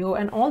the video,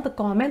 and all the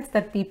comments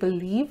that people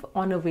leave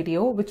on a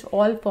video, which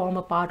all form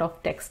a part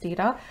of text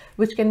data,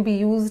 which can be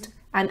used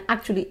and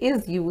actually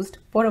is used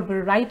for a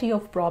variety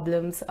of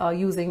problems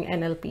using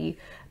NLP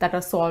that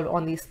are solved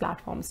on these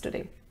platforms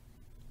today.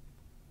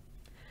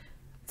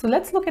 So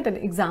let's look at an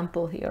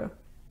example here.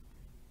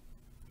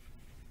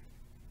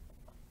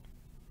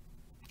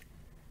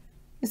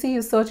 You see,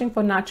 you're searching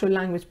for natural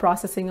language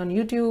processing on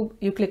YouTube,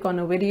 you click on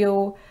a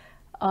video,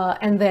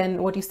 and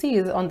then what you see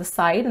is on the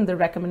side in the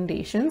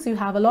recommendations, you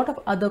have a lot of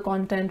other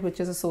content which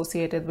is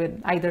associated with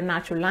either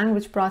natural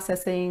language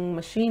processing,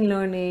 machine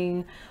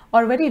learning,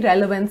 or very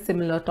relevant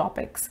similar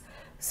topics.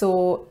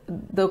 So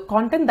the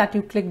content that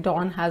you clicked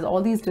on has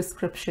all these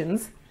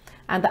descriptions,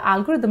 and the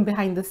algorithm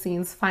behind the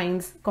scenes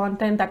finds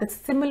content that is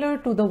similar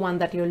to the one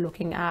that you're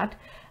looking at,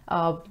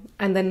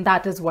 and then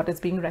that is what is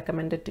being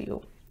recommended to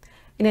you.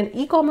 In an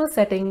e-commerce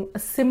setting, a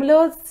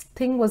similar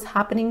thing was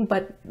happening,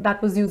 but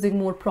that was using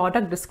more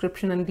product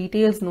description and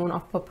details known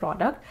of a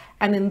product.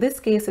 And in this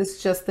case,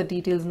 it's just the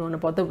details known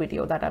about the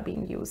video that are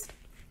being used.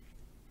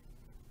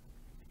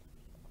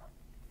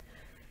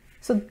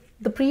 So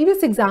the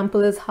previous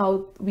example is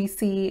how we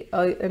see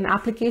an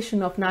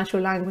application of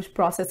natural language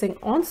processing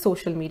on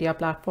social media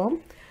platform.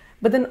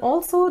 But then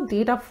also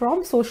data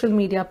from social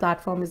media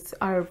platforms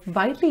are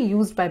widely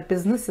used by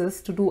businesses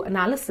to do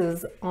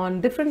analysis on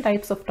different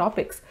types of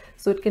topics.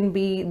 So it can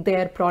be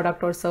their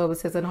product or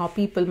services and how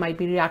people might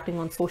be reacting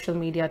on social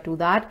media to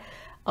that.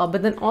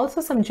 But then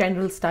also some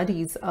general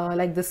studies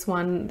like this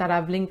one that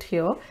I've linked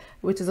here,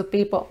 which is a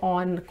paper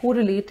on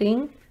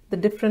correlating the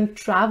different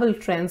travel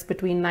trends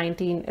between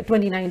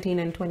 2019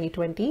 and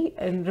 2020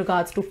 in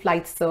regards to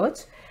flight search,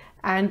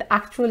 and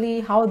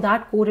actually how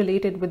that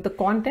correlated with the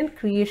content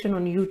creation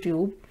on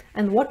YouTube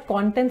and what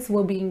contents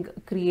were being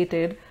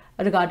created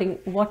regarding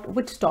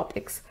which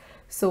topics.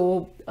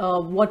 So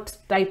what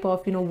type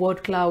of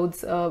word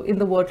clouds, in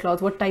the word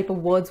clouds, what type of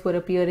words were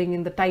appearing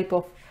in the type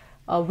of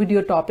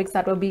video topics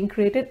that were being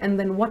created, and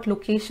then what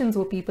locations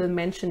were people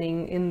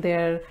mentioning in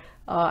their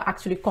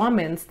actually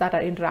comments that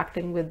are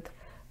interacting with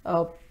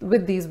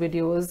these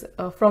videos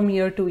from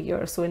year to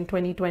year. So in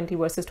 2020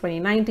 versus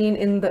 2019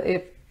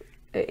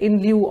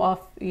 in lieu of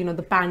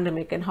the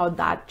pandemic and how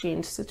that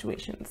changed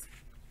situations.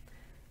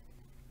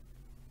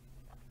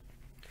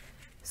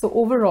 So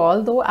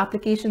overall, though,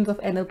 applications of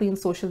NLP in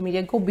social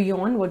media go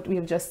beyond what we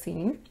have just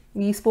seen.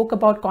 We spoke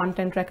about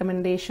content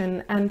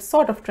recommendation and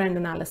sort of trend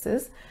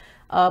analysis,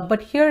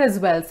 but here as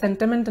well,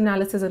 sentiment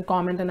analysis and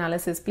comment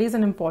analysis plays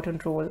an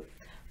important role.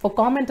 For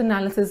comment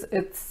analysis,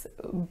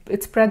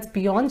 it spreads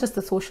beyond just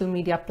the social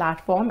media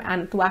platform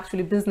and to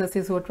actually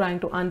businesses who are trying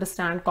to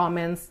understand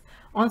comments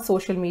on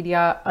social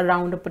media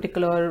around a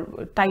particular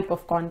type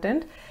of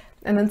content,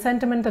 and then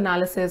sentiment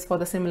analysis for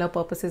the similar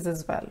purposes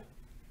as well.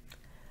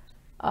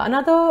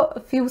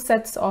 Another few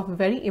sets of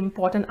very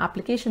important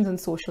applications in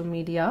social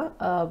media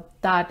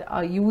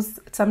that use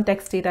some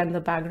text data in the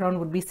background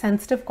would be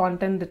sensitive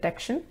content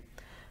detection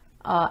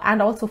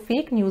and also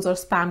fake news or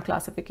spam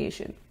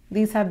classification.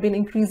 These have been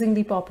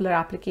increasingly popular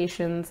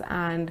applications,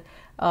 and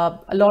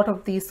a lot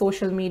of these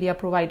social media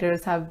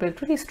providers have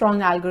built really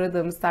strong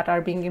algorithms that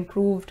are being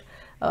improved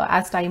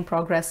as time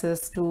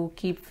progresses to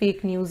keep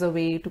fake news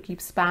away, to keep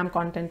spam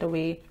content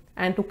away,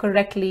 and to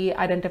correctly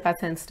identify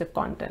sensitive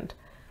content.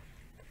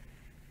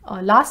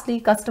 Lastly,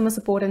 customer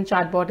support and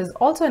chatbot is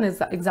also an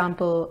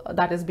example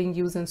that is being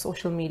used in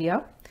social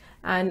media.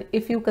 And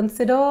if you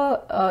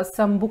consider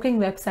some booking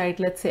website,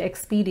 let's say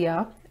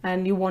Expedia,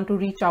 and you want to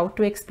reach out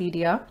to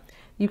Expedia,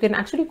 you can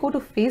actually go to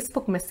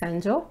Facebook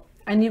Messenger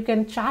and you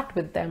can chat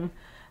with them.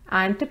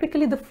 And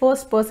typically the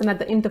first person at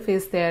the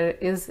interface there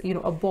is,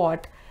 a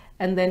bot,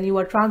 and then you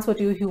are transferred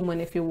to a human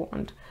if you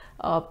want.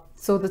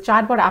 So the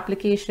chatbot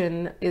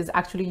application is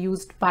actually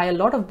used by a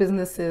lot of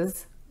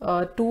businesses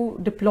to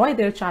deploy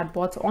their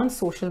chatbots on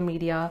social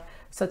media,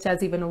 such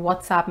as even a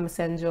WhatsApp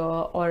Messenger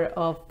or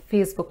a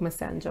Facebook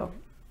Messenger.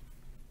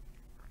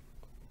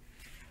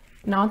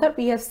 Now that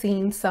we have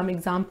seen some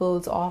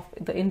examples of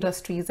the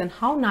industries and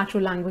how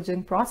natural language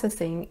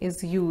processing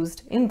is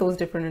used in those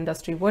different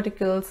industry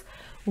verticals,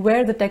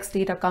 where the text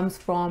data comes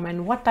from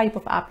and what type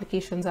of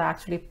applications are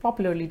actually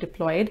popularly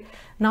deployed,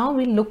 now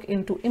we look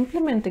into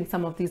implementing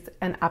some of these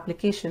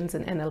applications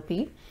in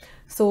NLP.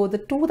 So the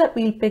two that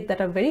we'll pick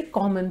that are very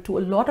common to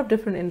a lot of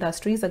different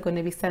industries are going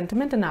to be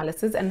sentiment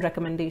analysis and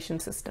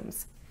recommendation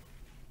systems.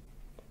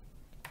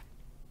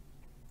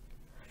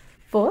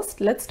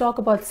 First, let's talk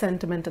about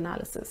sentiment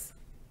analysis.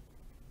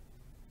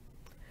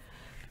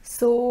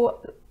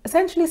 So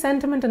essentially,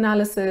 sentiment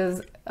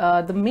analysis,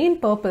 the main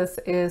purpose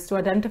is to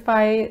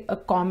identify a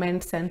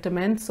comment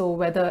sentiment. So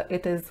whether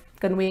it is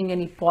conveying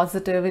any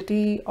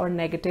positivity or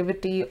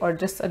negativity or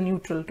just a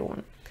neutral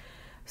tone.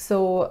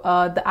 So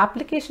the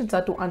applications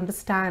are to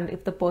understand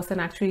if the person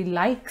actually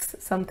likes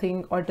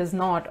something or does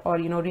not, or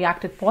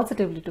reacted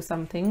positively to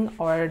something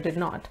or did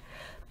not.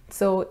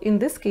 So in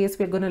this case,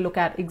 we're going to look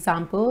at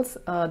examples,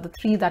 the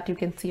three that you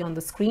can see on the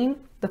screen.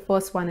 The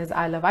first one is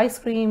I love ice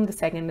cream. The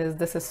second is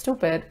this is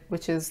stupid,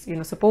 which is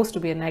supposed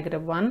to be a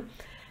negative one.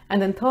 And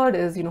then third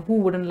is who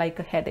wouldn't like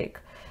a headache.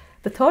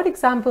 The third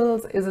example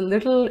is a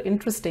little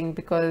interesting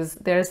because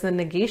there's a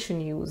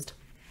negation used.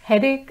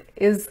 Headache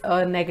is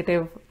a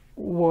negative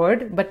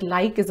word, but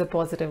like is a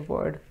positive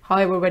word.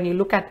 However, when you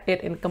look at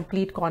it in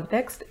complete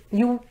context,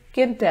 you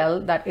can tell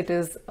that it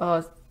is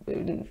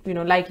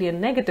likely a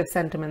negative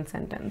sentiment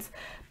sentence,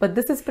 but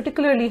this is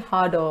particularly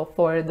harder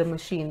for the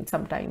machine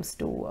sometimes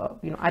to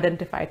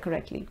identify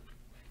correctly.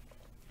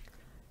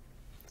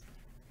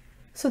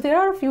 So there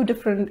are a few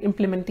different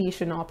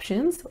implementation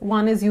options.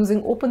 One is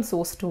using open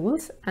source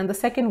tools, and the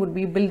second would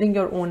be building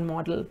your own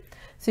model.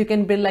 So you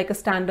can build like a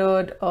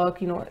standard,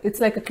 it's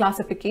like a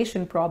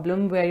classification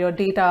problem where your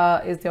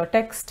data is your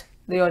text,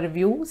 your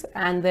reviews,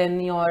 and then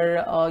your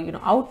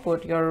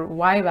output, your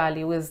Y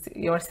value is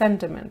your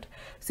sentiment.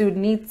 So you'd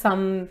need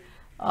some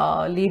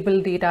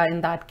label data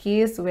in that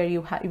case where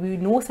you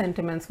know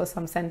sentiments for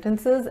some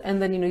sentences,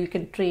 and then you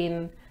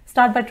can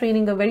start by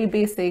training a very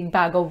basic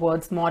bag of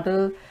words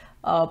model.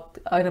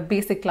 A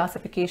basic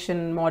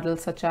classification model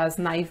such as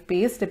knife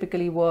based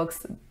typically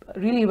works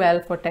really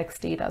well for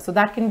text data, so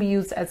that can be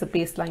used as a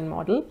baseline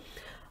model.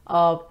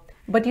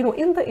 But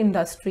in the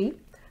industry,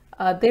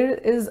 there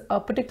is a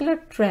particular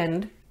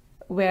trend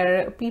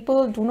where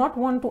people do not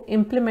want to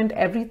implement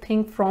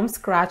everything from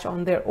scratch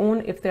on their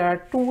own if there are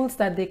tools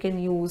that they can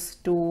use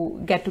to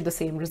get to the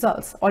same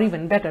results or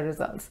even better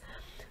results.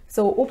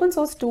 So open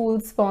source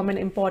tools form an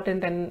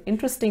important and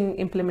interesting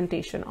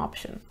implementation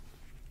option.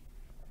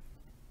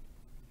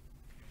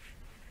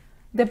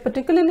 There are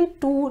particularly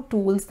two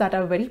tools that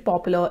are very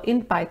popular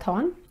in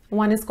Python.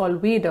 One is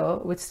called Vader,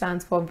 which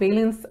stands for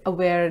Valence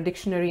Aware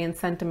Dictionary and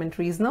Sentiment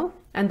Reasoner,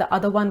 and the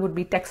other one would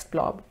be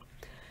TextBlob.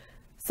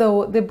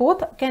 So they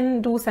both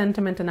can do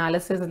sentiment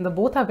analysis and they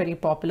both are very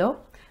popular.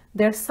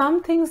 There are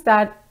some things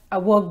that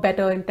work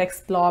better in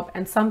TextBlob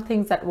and some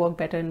things that work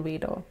better in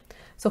Vader.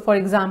 So for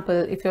example,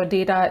 if your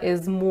data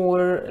is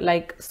more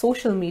like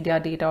social media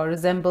data or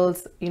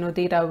resembles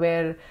data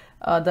where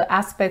the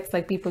aspects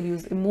like people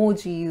use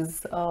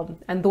emojis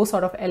and those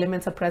sort of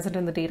elements are present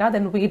in the data,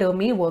 then Vader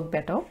may work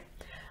better.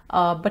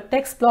 But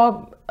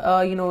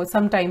TextBlob,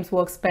 sometimes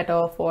works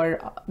better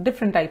for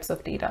different types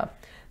of data.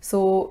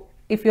 So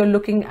if you're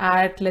looking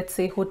at, let's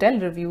say, hotel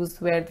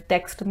reviews where the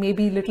text may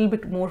be a little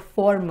bit more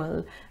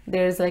formal,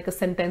 there's like a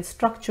sentence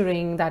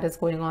structuring that is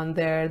going on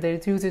there,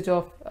 there's usage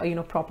of,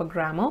 proper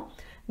grammar,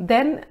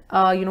 then,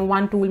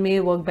 one tool may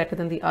work better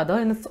than the other.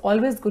 And it's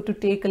always good to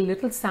take a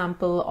little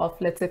sample of,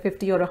 let's say,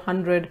 50 or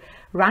 100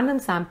 random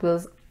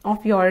samples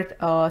of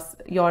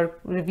your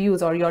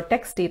reviews or your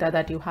text data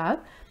that you have,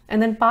 and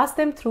then pass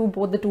them through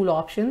both the tool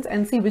options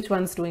and see which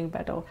one's doing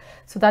better.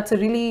 So that's a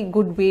really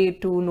good way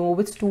to know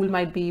which tool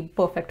might be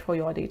perfect for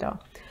your data.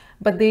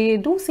 But they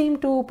do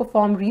seem to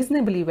perform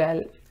reasonably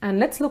well. And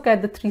let's look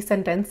at the three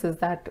sentences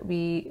that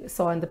we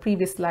saw in the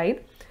previous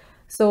slide.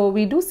 So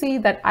we do see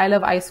that I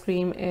love ice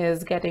cream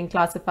is getting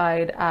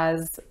classified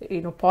as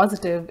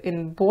positive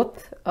in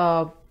both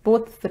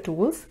the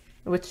tools,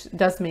 which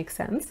does make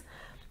sense.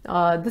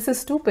 This is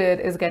stupid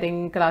is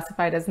getting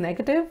classified as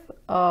negative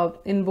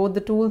in both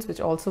the tools,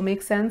 which also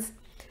makes sense.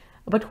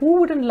 But who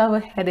wouldn't love a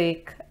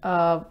headache?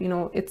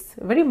 It's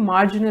very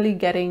marginally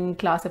getting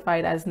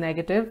classified as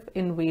negative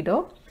in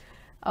Vader.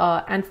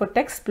 And for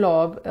text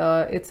blob,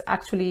 it's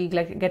actually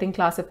like getting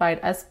classified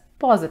as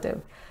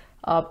positive.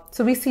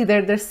 So we see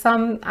there's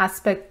some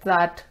aspect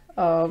that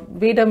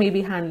Veda may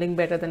be handling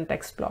better than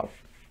text blob.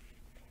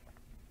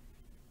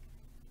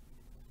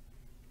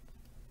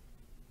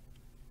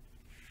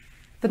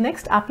 The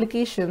next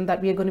application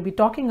that we are going to be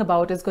talking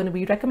about is going to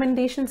be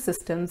recommendation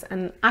systems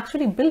and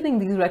actually building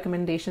these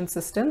recommendation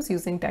systems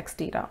using text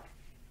data.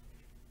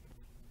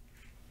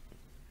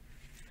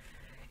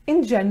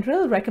 In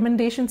general,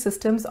 recommendation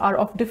systems are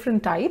of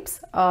different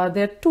types.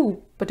 There are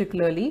two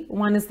particularly.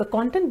 One is the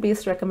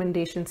content-based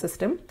recommendation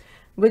system,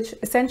 which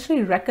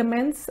essentially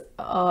recommends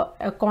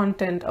a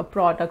content, a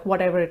product,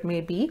 whatever it may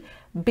be,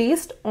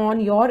 based on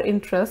your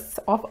interests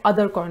of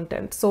other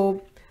content.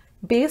 So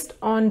based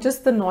on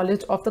just the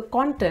knowledge of the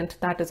content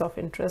that is of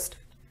interest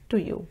to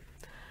you.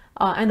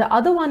 And the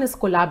other one is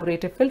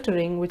collaborative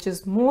filtering, which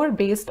is more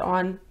based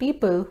on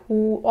people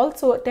who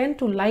also tend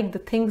to like the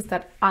things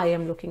that I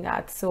am looking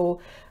at. So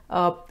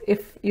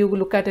if you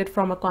look at it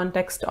from a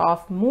context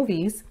of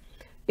movies,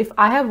 if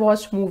I have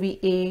watched movie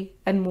A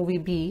and movie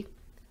B,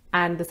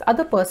 and this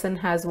other person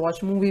has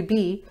watched movie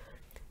B,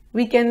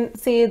 we can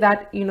say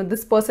that, you know,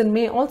 this person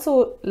may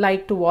also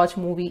like to watch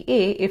movie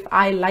A if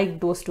I like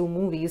those two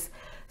movies.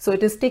 So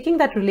it is taking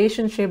that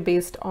relationship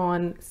based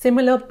on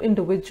similar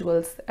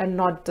individuals and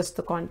not just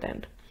the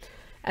content.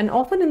 And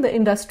often in the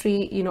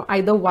industry, you know,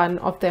 either one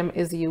of them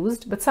is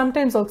used, but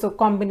sometimes also a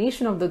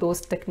combination of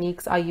those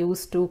techniques are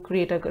used to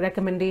create a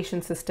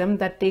recommendation system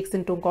that takes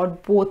into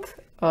account both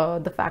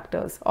the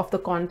factors of the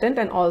content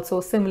and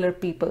also similar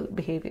people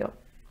behavior.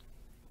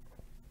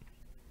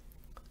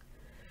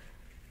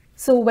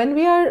 So when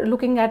we are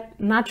looking at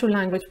natural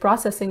language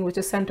processing, which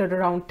is centered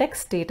around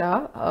text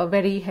data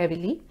very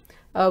heavily,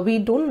 we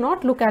do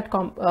not look at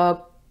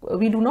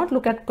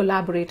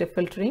collaborative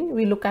filtering.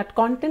 We look at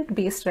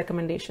content-based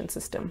recommendation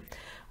system,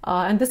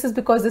 and this is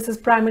because this is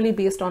primarily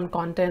based on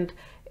content.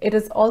 It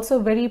is also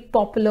a very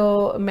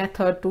popular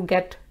method to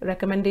get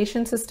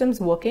recommendation systems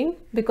working,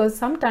 because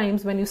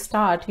sometimes when you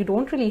start, you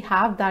don't really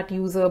have that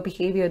user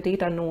behavior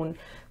data known.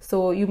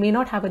 So you may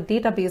not have a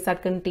database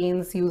that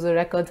contains user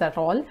records at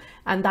all.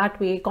 And that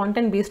way,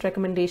 content-based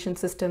recommendation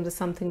systems is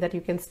something that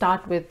you can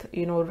start with,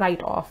 you know,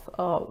 right off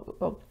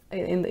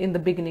in the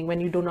beginning when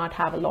you do not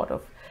have a lot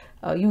of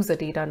user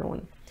data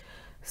known.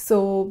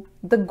 So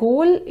the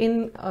goal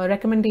in a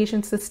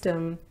recommendation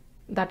system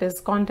that is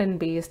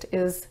content-based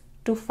is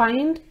to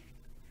find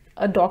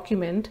a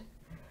document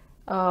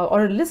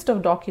or a list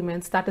of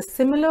documents that is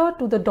similar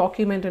to the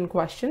document in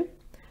question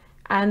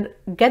and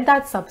get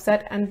that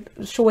subset and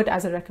show it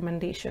as a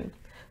recommendation.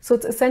 So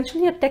it's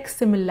essentially a text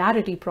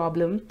similarity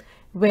problem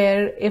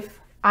where if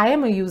I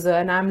am a user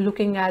and I'm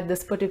looking at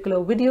this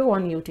particular video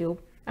on YouTube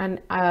and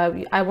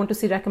I want to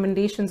see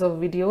recommendations of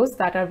videos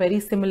that are very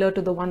similar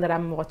to the one that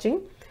I'm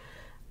watching.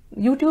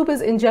 YouTube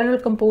is in general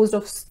composed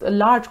of a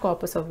large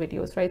corpus of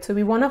videos, right? So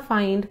we want to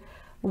find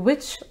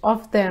which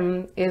of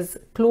them is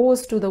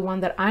close to the one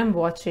that I'm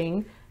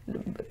watching,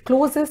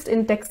 closest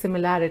in text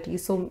similarity.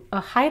 So a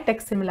high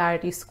text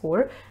similarity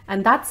score,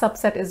 and that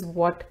subset is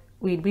what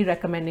we'd be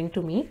recommending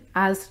to me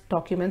as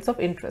documents of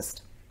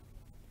interest.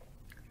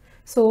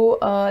 So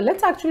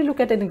let's actually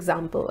look at an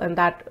example, and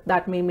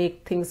that may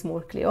make things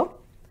more clear.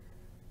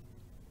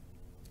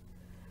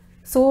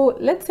 So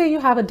let's say you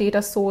have a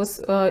data source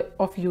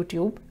of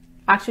YouTube,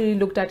 actually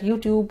looked at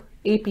YouTube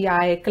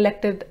API,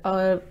 collected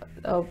a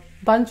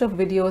bunch of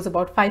videos,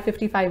 about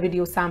 555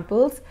 video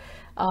samples,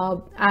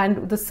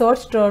 and the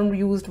search term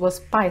used was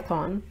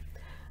Python.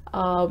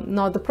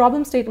 Now the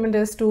problem statement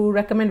is to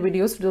recommend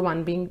videos to the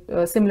one being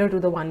similar to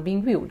the one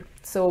being viewed.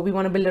 So we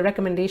want to build a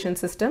recommendation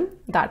system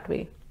that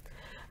way.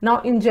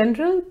 Now in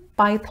general,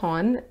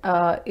 Python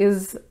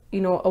is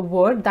a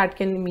word that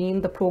can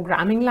mean the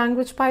programming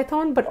language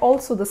Python, but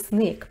also the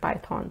snake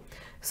Python.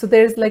 So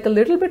there's like a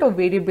little bit of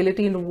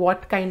variability in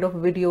what kind of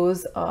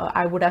videos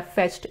I would have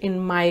fetched in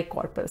my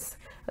corpus.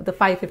 The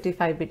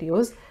 555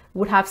 videos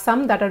would have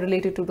some that are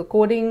related to the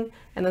coding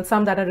and then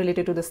some that are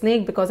related to the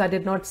snake, because I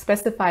did not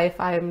specify if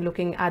I am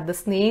looking at the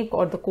snake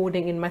or the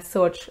coding in my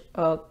search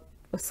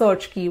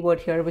keyword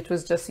here, which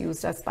was just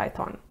used as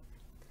Python.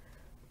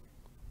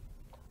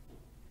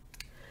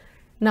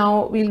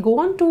 Now we'll go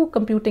on to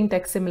computing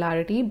text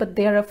similarity, but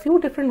there are a few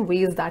different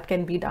ways that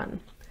can be done.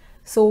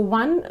 So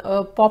one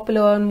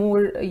popular and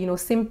more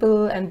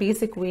simple and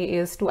basic way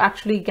is to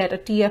actually get a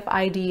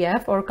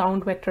TF-IDF or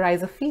count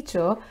vectorizer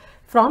feature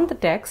from the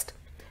text,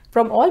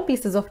 from all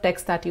pieces of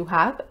text that you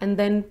have, and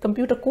then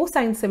compute a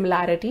cosine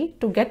similarity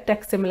to get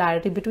text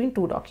similarity between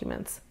two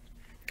documents.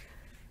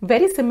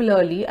 Very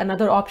similarly,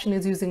 another option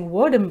is using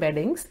word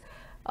embeddings.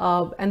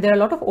 And there are a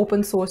lot of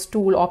open source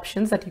tool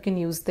options that you can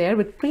use there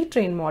with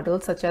pre-trained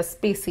models such as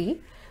Spacey.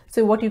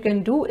 So what you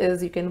can do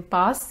is you can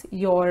pass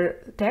your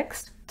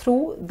text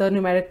through the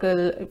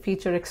numerical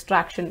feature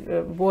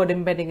extraction, word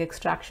embedding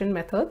extraction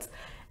methods,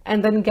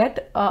 and then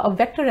get a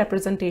vector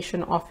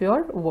representation of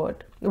your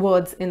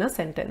words in a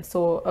sentence.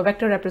 So a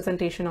vector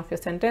representation of your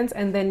sentence,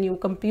 and then you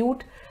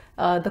compute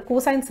the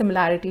cosine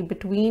similarity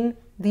between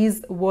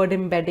these word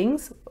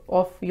embeddings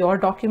of your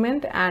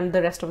document and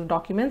the rest of the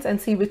documents and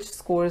see which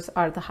scores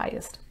are the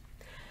highest.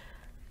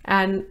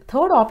 And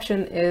third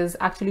option is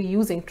actually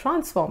using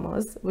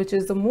transformers, which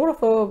is more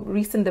of a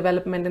recent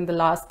development in the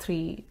last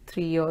three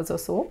years or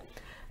so.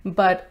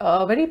 But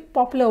a very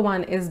popular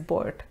one is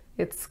BERT.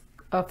 Its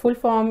full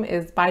form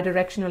is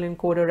bidirectional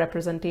encoder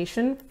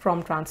representation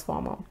from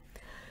transformer.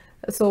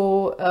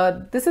 So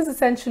this is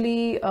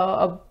essentially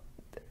a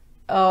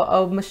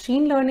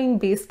machine learning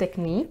based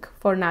technique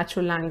for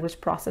natural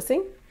language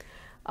processing.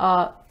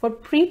 For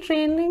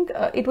pre-training,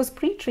 it was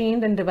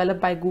pre-trained and developed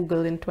by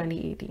Google in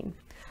 2018.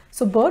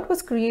 So BERT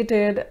was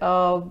created,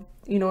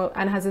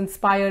 and has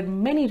inspired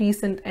many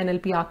recent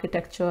NLP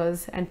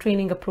architectures and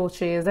training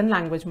approaches and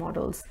language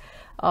models.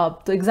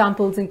 The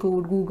examples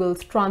include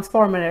Google's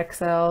Transformer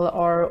XL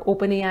or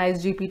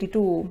OpenAI's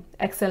GPT-2,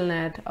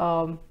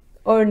 XLNet,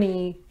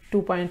 Ernie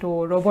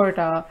 2.0,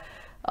 Roberta.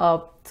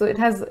 So it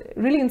has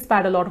really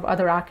inspired a lot of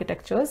other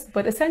architectures,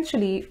 but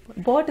essentially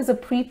BERT is a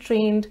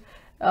pre-trained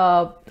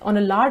on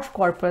a large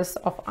corpus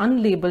of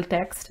unlabeled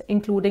text,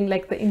 including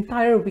like the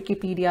entire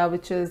Wikipedia,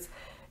 which is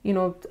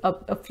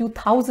a few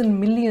thousand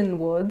million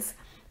words,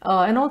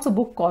 and also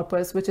book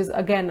corpus, which is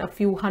again a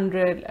few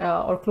hundred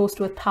or close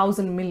to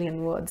 1,000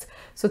 million words.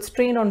 So it's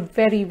trained on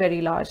very, very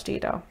large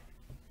data.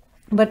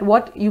 But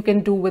what you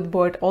can do with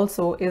BERT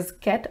also is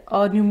get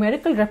a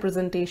numerical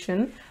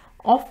representation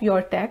of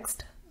your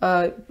text,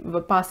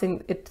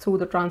 passing it through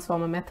the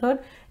transformer method,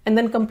 and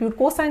then compute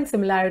cosine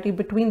similarity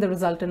between the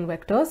resultant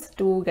vectors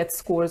to get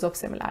scores of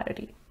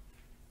similarity.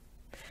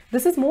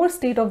 This is more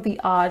state of the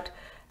art.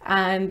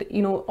 And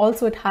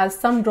also it has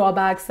some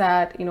drawbacks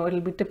that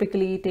it'll be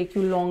typically take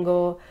you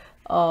longer,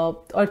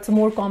 or it's a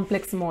more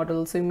complex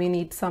model, so you may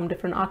need some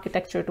different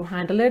architecture to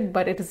handle it,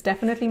 but it is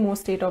definitely more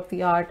state of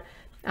the art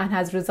and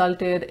has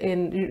resulted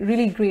in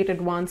really great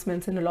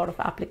advancements in a lot of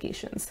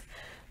applications.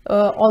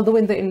 Although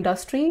in the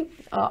industry,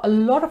 a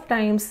lot of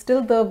times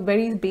still the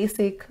very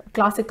basic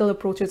classical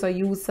approaches are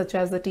used, such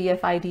as the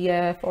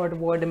TF-IDF or the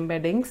word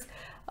embeddings.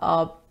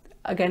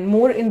 Again,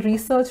 more in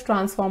research,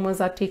 transformers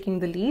are taking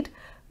the lead.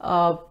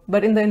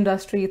 But in the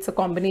industry, it's a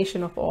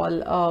combination of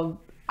all.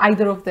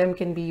 Either of them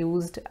can be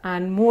used,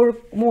 and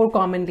more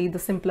commonly, the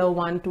simpler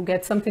one to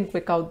get something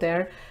quick out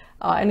there.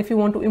 And if you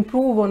want to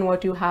improve on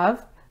what you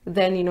have,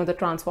 then the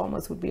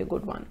transformers would be a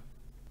good one.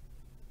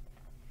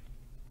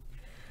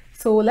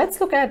 So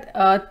let's look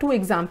at two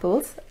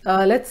examples.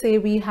 Let's say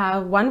we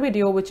have one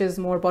video which is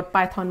more about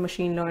Python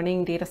machine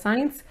learning, data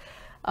science.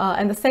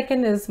 And the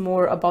second is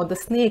more about the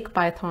snake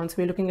Python. So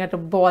we're looking at a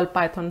ball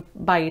Python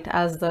byte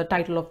as the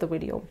title of the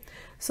video.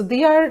 So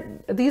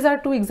these are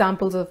two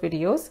examples of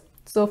videos.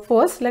 So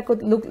first,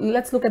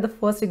 let's look at the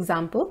first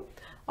example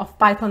of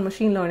Python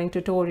machine learning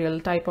tutorial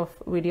type of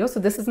video. So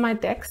this is my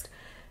text.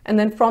 And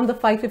then from the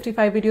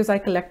 555 videos I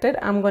collected,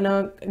 I'm going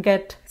to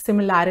get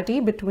similarity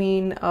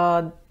between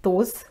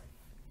those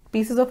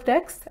pieces of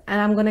text,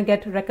 and I'm going to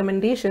get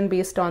recommendation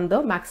based on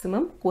the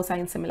maximum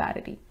cosine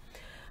similarity.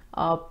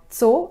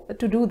 So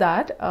to do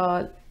that,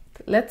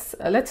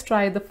 let's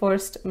try the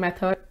first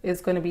method is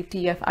going to be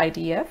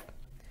TF-IDF.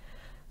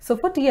 So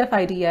for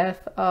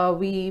TF-IDF,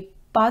 we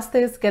pass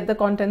this, get the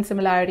content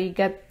similarity,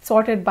 get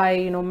sorted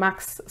by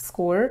max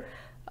score,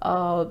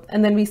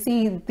 and then we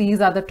see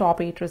these are the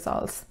top 8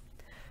 results.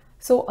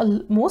 So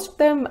most of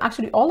them,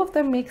 actually all of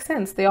them make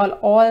sense. They are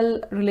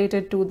all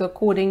related to the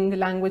coding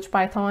language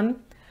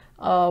Python.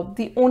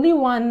 The only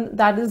one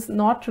that is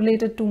not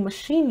related to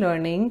machine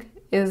learning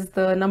is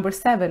the number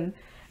 7.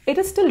 It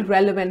is still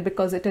relevant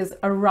because it is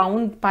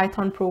around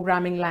Python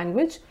programming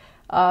language.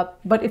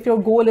 But if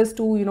your goal is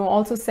to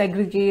also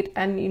segregate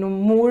and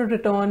more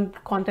return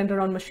content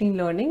around machine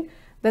learning,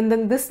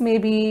 then this may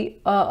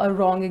be a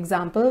wrong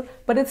example,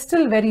 but it's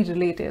still very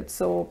related.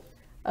 So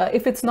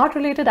if it's not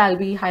related, I'll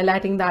be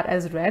highlighting that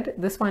as red.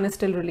 This one is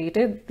still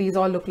related. These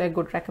all look like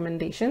good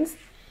recommendations.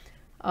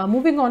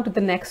 Moving on to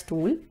the next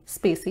tool,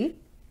 Spacey.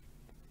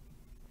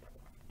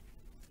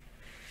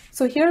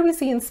 So here we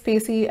see in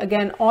Spacey,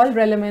 again, all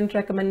relevant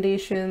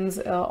recommendations,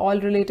 all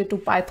related to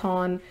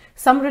Python,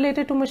 some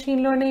related to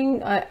machine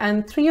learning,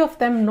 and 3 of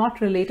them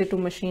not related to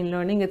machine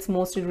learning. It's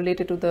mostly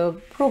related to the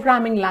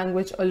programming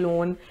language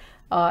alone,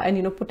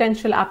 and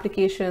potential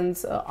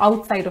applications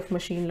outside of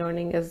machine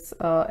learning as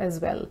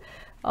well.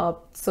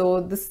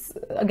 So this,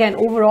 again,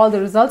 overall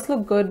the results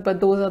look good, but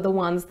those are the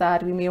ones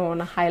that we may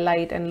want to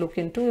highlight and look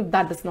into if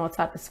that does not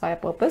satisfy a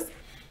purpose.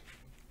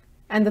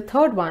 And the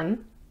third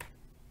one,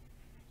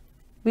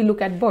 we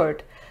look at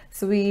BERT.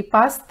 So we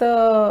pass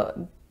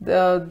the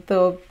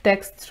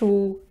text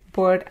through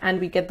BERT and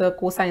we get the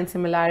cosine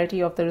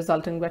similarity of the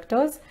resulting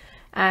vectors.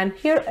 And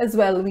here as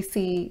well, we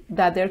see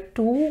that there are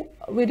 2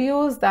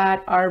 videos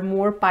that are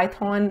more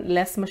Python,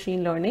 less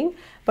machine learning,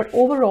 but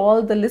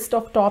overall the list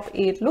of top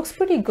 8 looks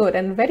pretty good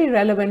and very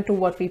relevant to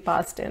what we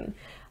passed in.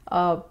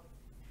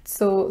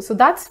 So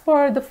that's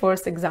for the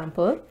first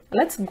example.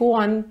 Let's go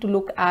on to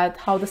look at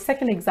how the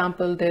second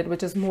example did,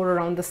 which is more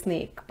around the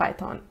snake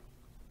Python.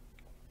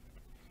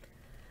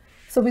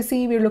 So we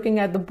see we're looking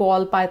at the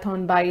ball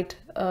Python byte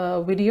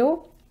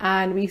video,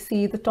 and we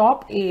see the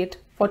top 8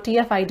 for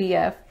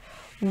TF-IDF.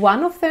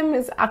 One of them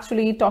is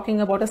actually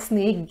talking about a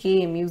snake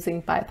game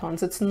using Python.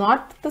 So it's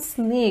not the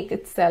snake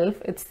itself,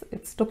 it's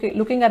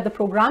looking at the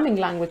programming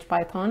language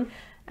Python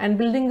and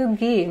building a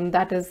game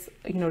that is,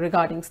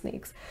 regarding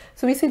snakes.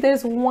 So we see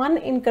there's one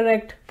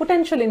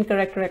potential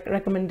incorrect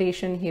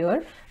recommendation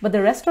here, but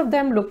the rest of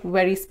them look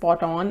very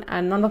spot on,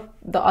 and none of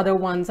the other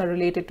ones are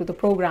related to the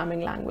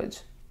programming language.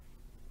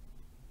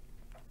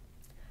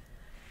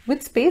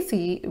 With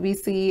Spacey, we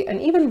see an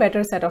even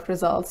better set of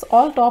results.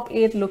 All top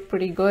 8 look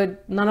pretty good.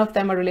 None of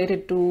them are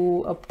related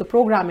to the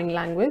programming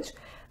language,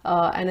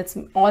 and it's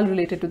all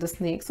related to the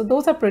snake. So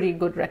those are pretty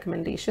good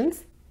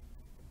recommendations.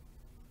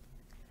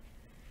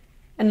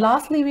 And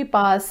lastly, we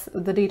pass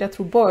the data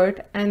through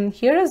BERT, and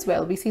here as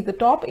well, we see the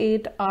top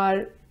 8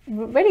 are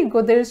very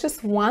good. There is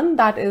just one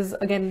that is,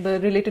 again,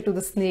 related to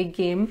the snake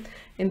game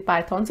in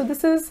Python. So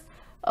this is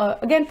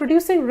again,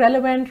 producing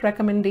relevant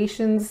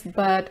recommendations,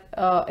 but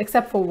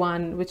except for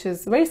one, which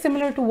is very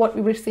similar to what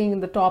we were seeing in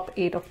the top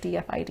 8 of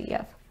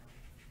TF-IDF.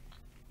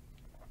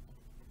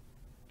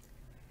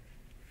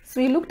 So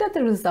we looked at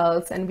the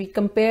results and we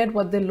compared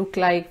what they look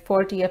like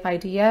for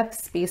TF-IDF,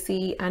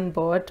 Spacey, and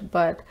BERT,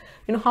 but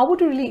how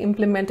would you really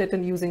implement it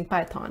in using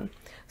Python?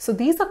 So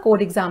these are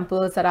code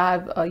examples that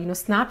I've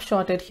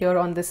snapshotted here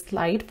on this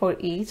slide for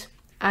each.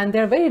 And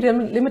they're a very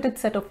limited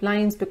set of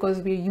lines because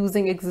we're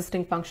using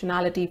existing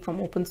functionality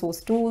from open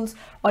source tools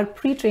or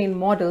pre-trained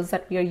models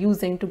that we are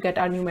using to get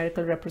our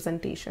numerical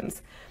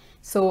representations.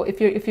 So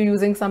if you're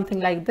using something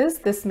like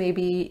this may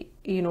be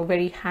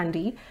very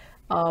handy.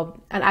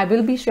 And I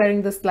will be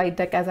sharing the slide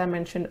deck as I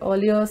mentioned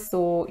earlier,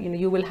 so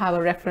you will have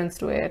a reference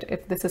to it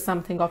if this is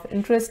something of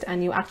interest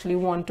and you actually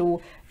want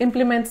to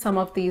implement some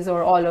of these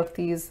or all of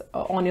these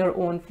on your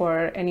own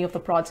for any of the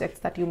projects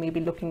that you may be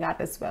looking at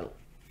as well.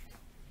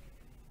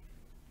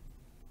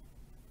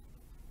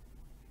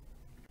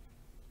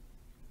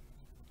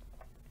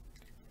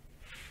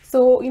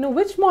 So,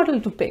 which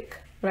model to pick,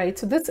 right?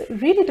 So this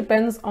really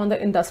depends on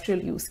the industrial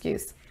use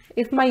case.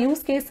 If my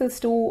use case is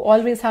to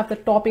always have the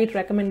top 8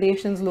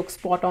 recommendations look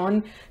spot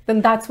on,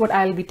 then that's what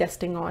I'll be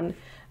testing on.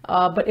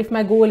 But if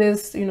my goal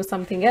is,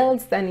 something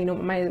else,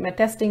 then, my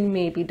testing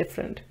may be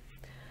different.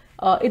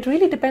 It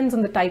really depends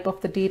on the type of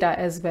the data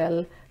as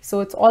well. So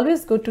it's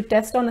always good to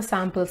test on a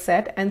sample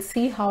set and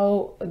see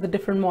how the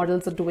different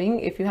models are doing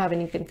if you have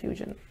any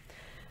confusion.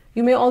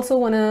 You may also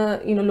want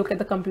to look at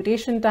the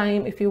computation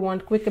time. If you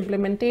want quick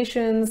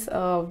implementations,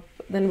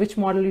 then which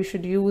model you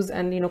should use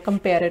and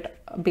compare it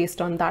based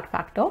on that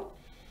factor.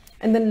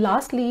 And then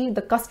lastly,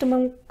 the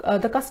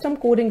custom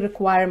coding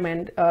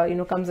requirement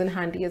comes in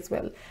handy as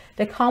well.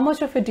 Like how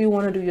much of it do you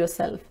want to do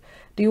yourself?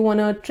 Do you want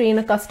to train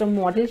a custom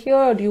model here,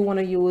 or do you want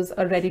to use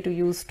a ready to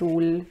use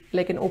tool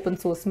like an open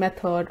source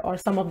method or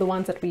some of the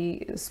ones that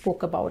we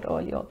spoke about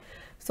earlier?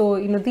 So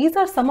these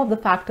are some of the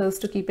factors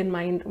to keep in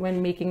mind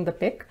when making the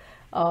pick.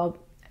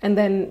 And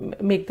then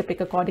make the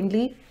pick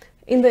accordingly.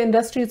 In the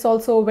industry, it's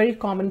also a very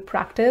common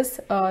practice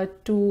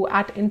to,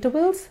 at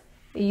intervals,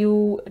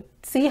 you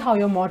see how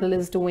your model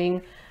is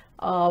doing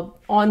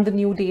on the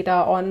new data,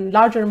 on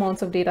larger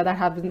amounts of data that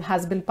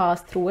has been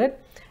passed through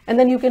it. And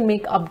then you can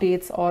make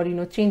updates or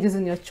changes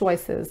in your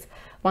choices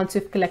once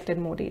you've collected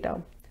more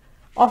data.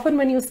 Often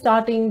when you're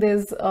starting,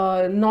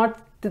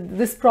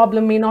 this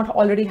problem may not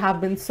already have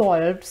been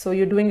solved, so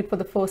you're doing it for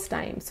the first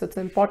time. So it's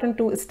important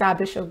to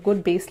establish a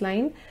good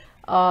baseline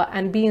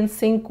and be in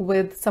sync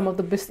with some of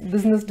the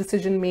business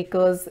decision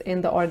makers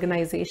in the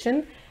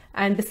organization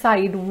and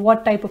decide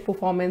what type of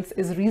performance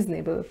is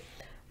reasonable.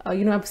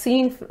 I've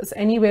seen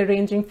anywhere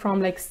ranging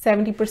from like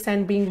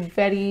 70% being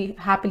very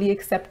happily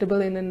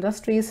acceptable in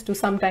industries to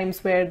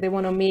sometimes where they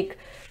want to make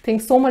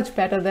things so much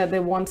better that they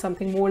want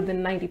something more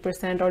than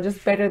 90% or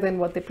just better than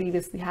what they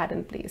previously had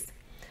in place.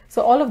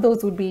 So all of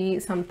those would be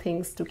some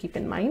things to keep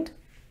in mind.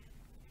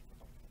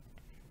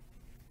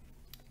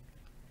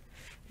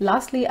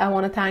 Lastly, I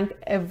want to thank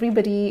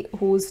everybody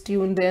who's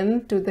tuned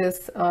in to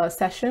this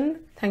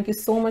session. Thank you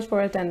so much for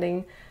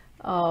attending.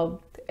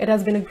 It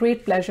has been a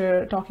great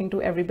pleasure talking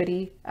to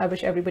everybody. I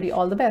wish everybody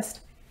all the best.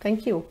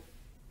 Thank you.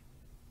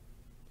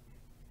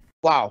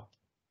 Wow,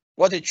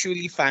 what a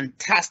truly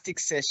fantastic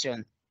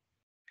session.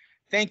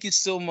 Thank you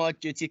so much,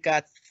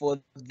 Jyotika, for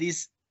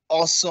this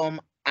awesome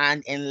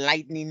and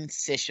enlightening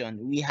session.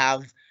 We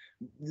have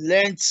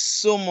learned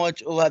so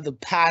much over the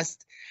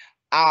past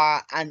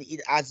hour, and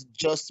it has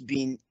just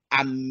been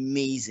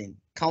amazing.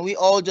 Can we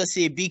all just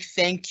say a big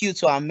thank you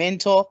to our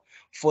mentor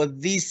for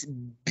this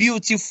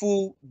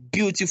beautiful,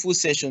 beautiful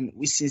session?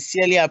 We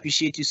sincerely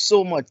appreciate you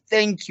so much.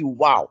 Thank you.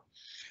 Wow.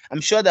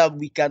 I'm sure that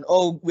we are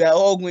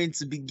all going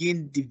to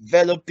begin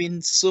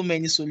developing so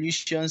many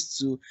solutions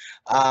to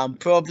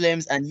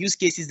problems and use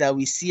cases that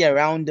we see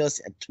around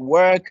us at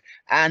work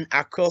and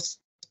across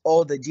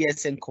all the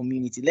DSN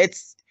community.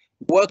 Let's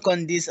work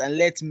on this and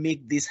let's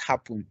make this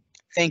happen.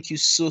 Thank you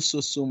so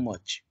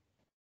much.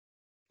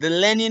 The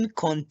learning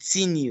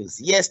continues.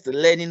 Yes, the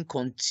learning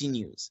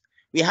continues.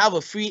 We have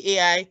a free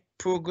AI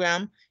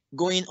program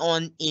going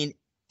on in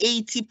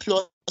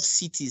 80+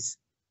 cities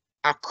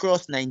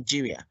across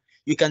Nigeria.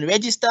 You can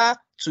register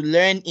to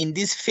learn in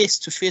this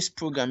face-to-face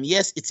program.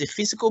 Yes, it's a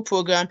physical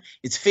program.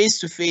 It's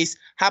face-to-face,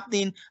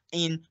 happening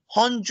in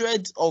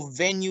hundreds of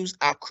venues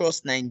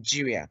across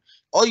Nigeria.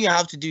 All you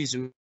have to do is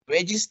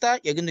register.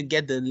 You're going to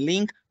get the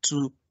link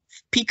to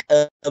pick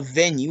a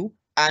venue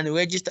and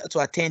register to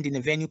attend in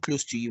a venue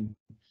close to you.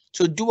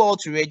 So do all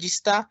to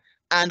register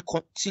and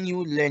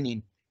continue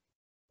learning.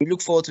 We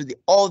look forward to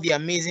all the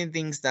amazing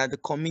things that the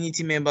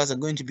community members are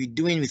going to be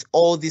doing with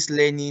all this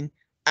learning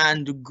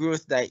and the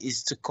growth that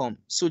is to come.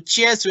 So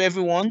cheers to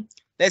everyone.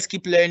 Let's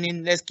keep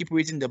learning. Let's keep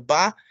raising the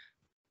bar.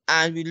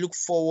 And we look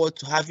forward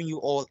to having you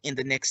all in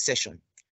the next session.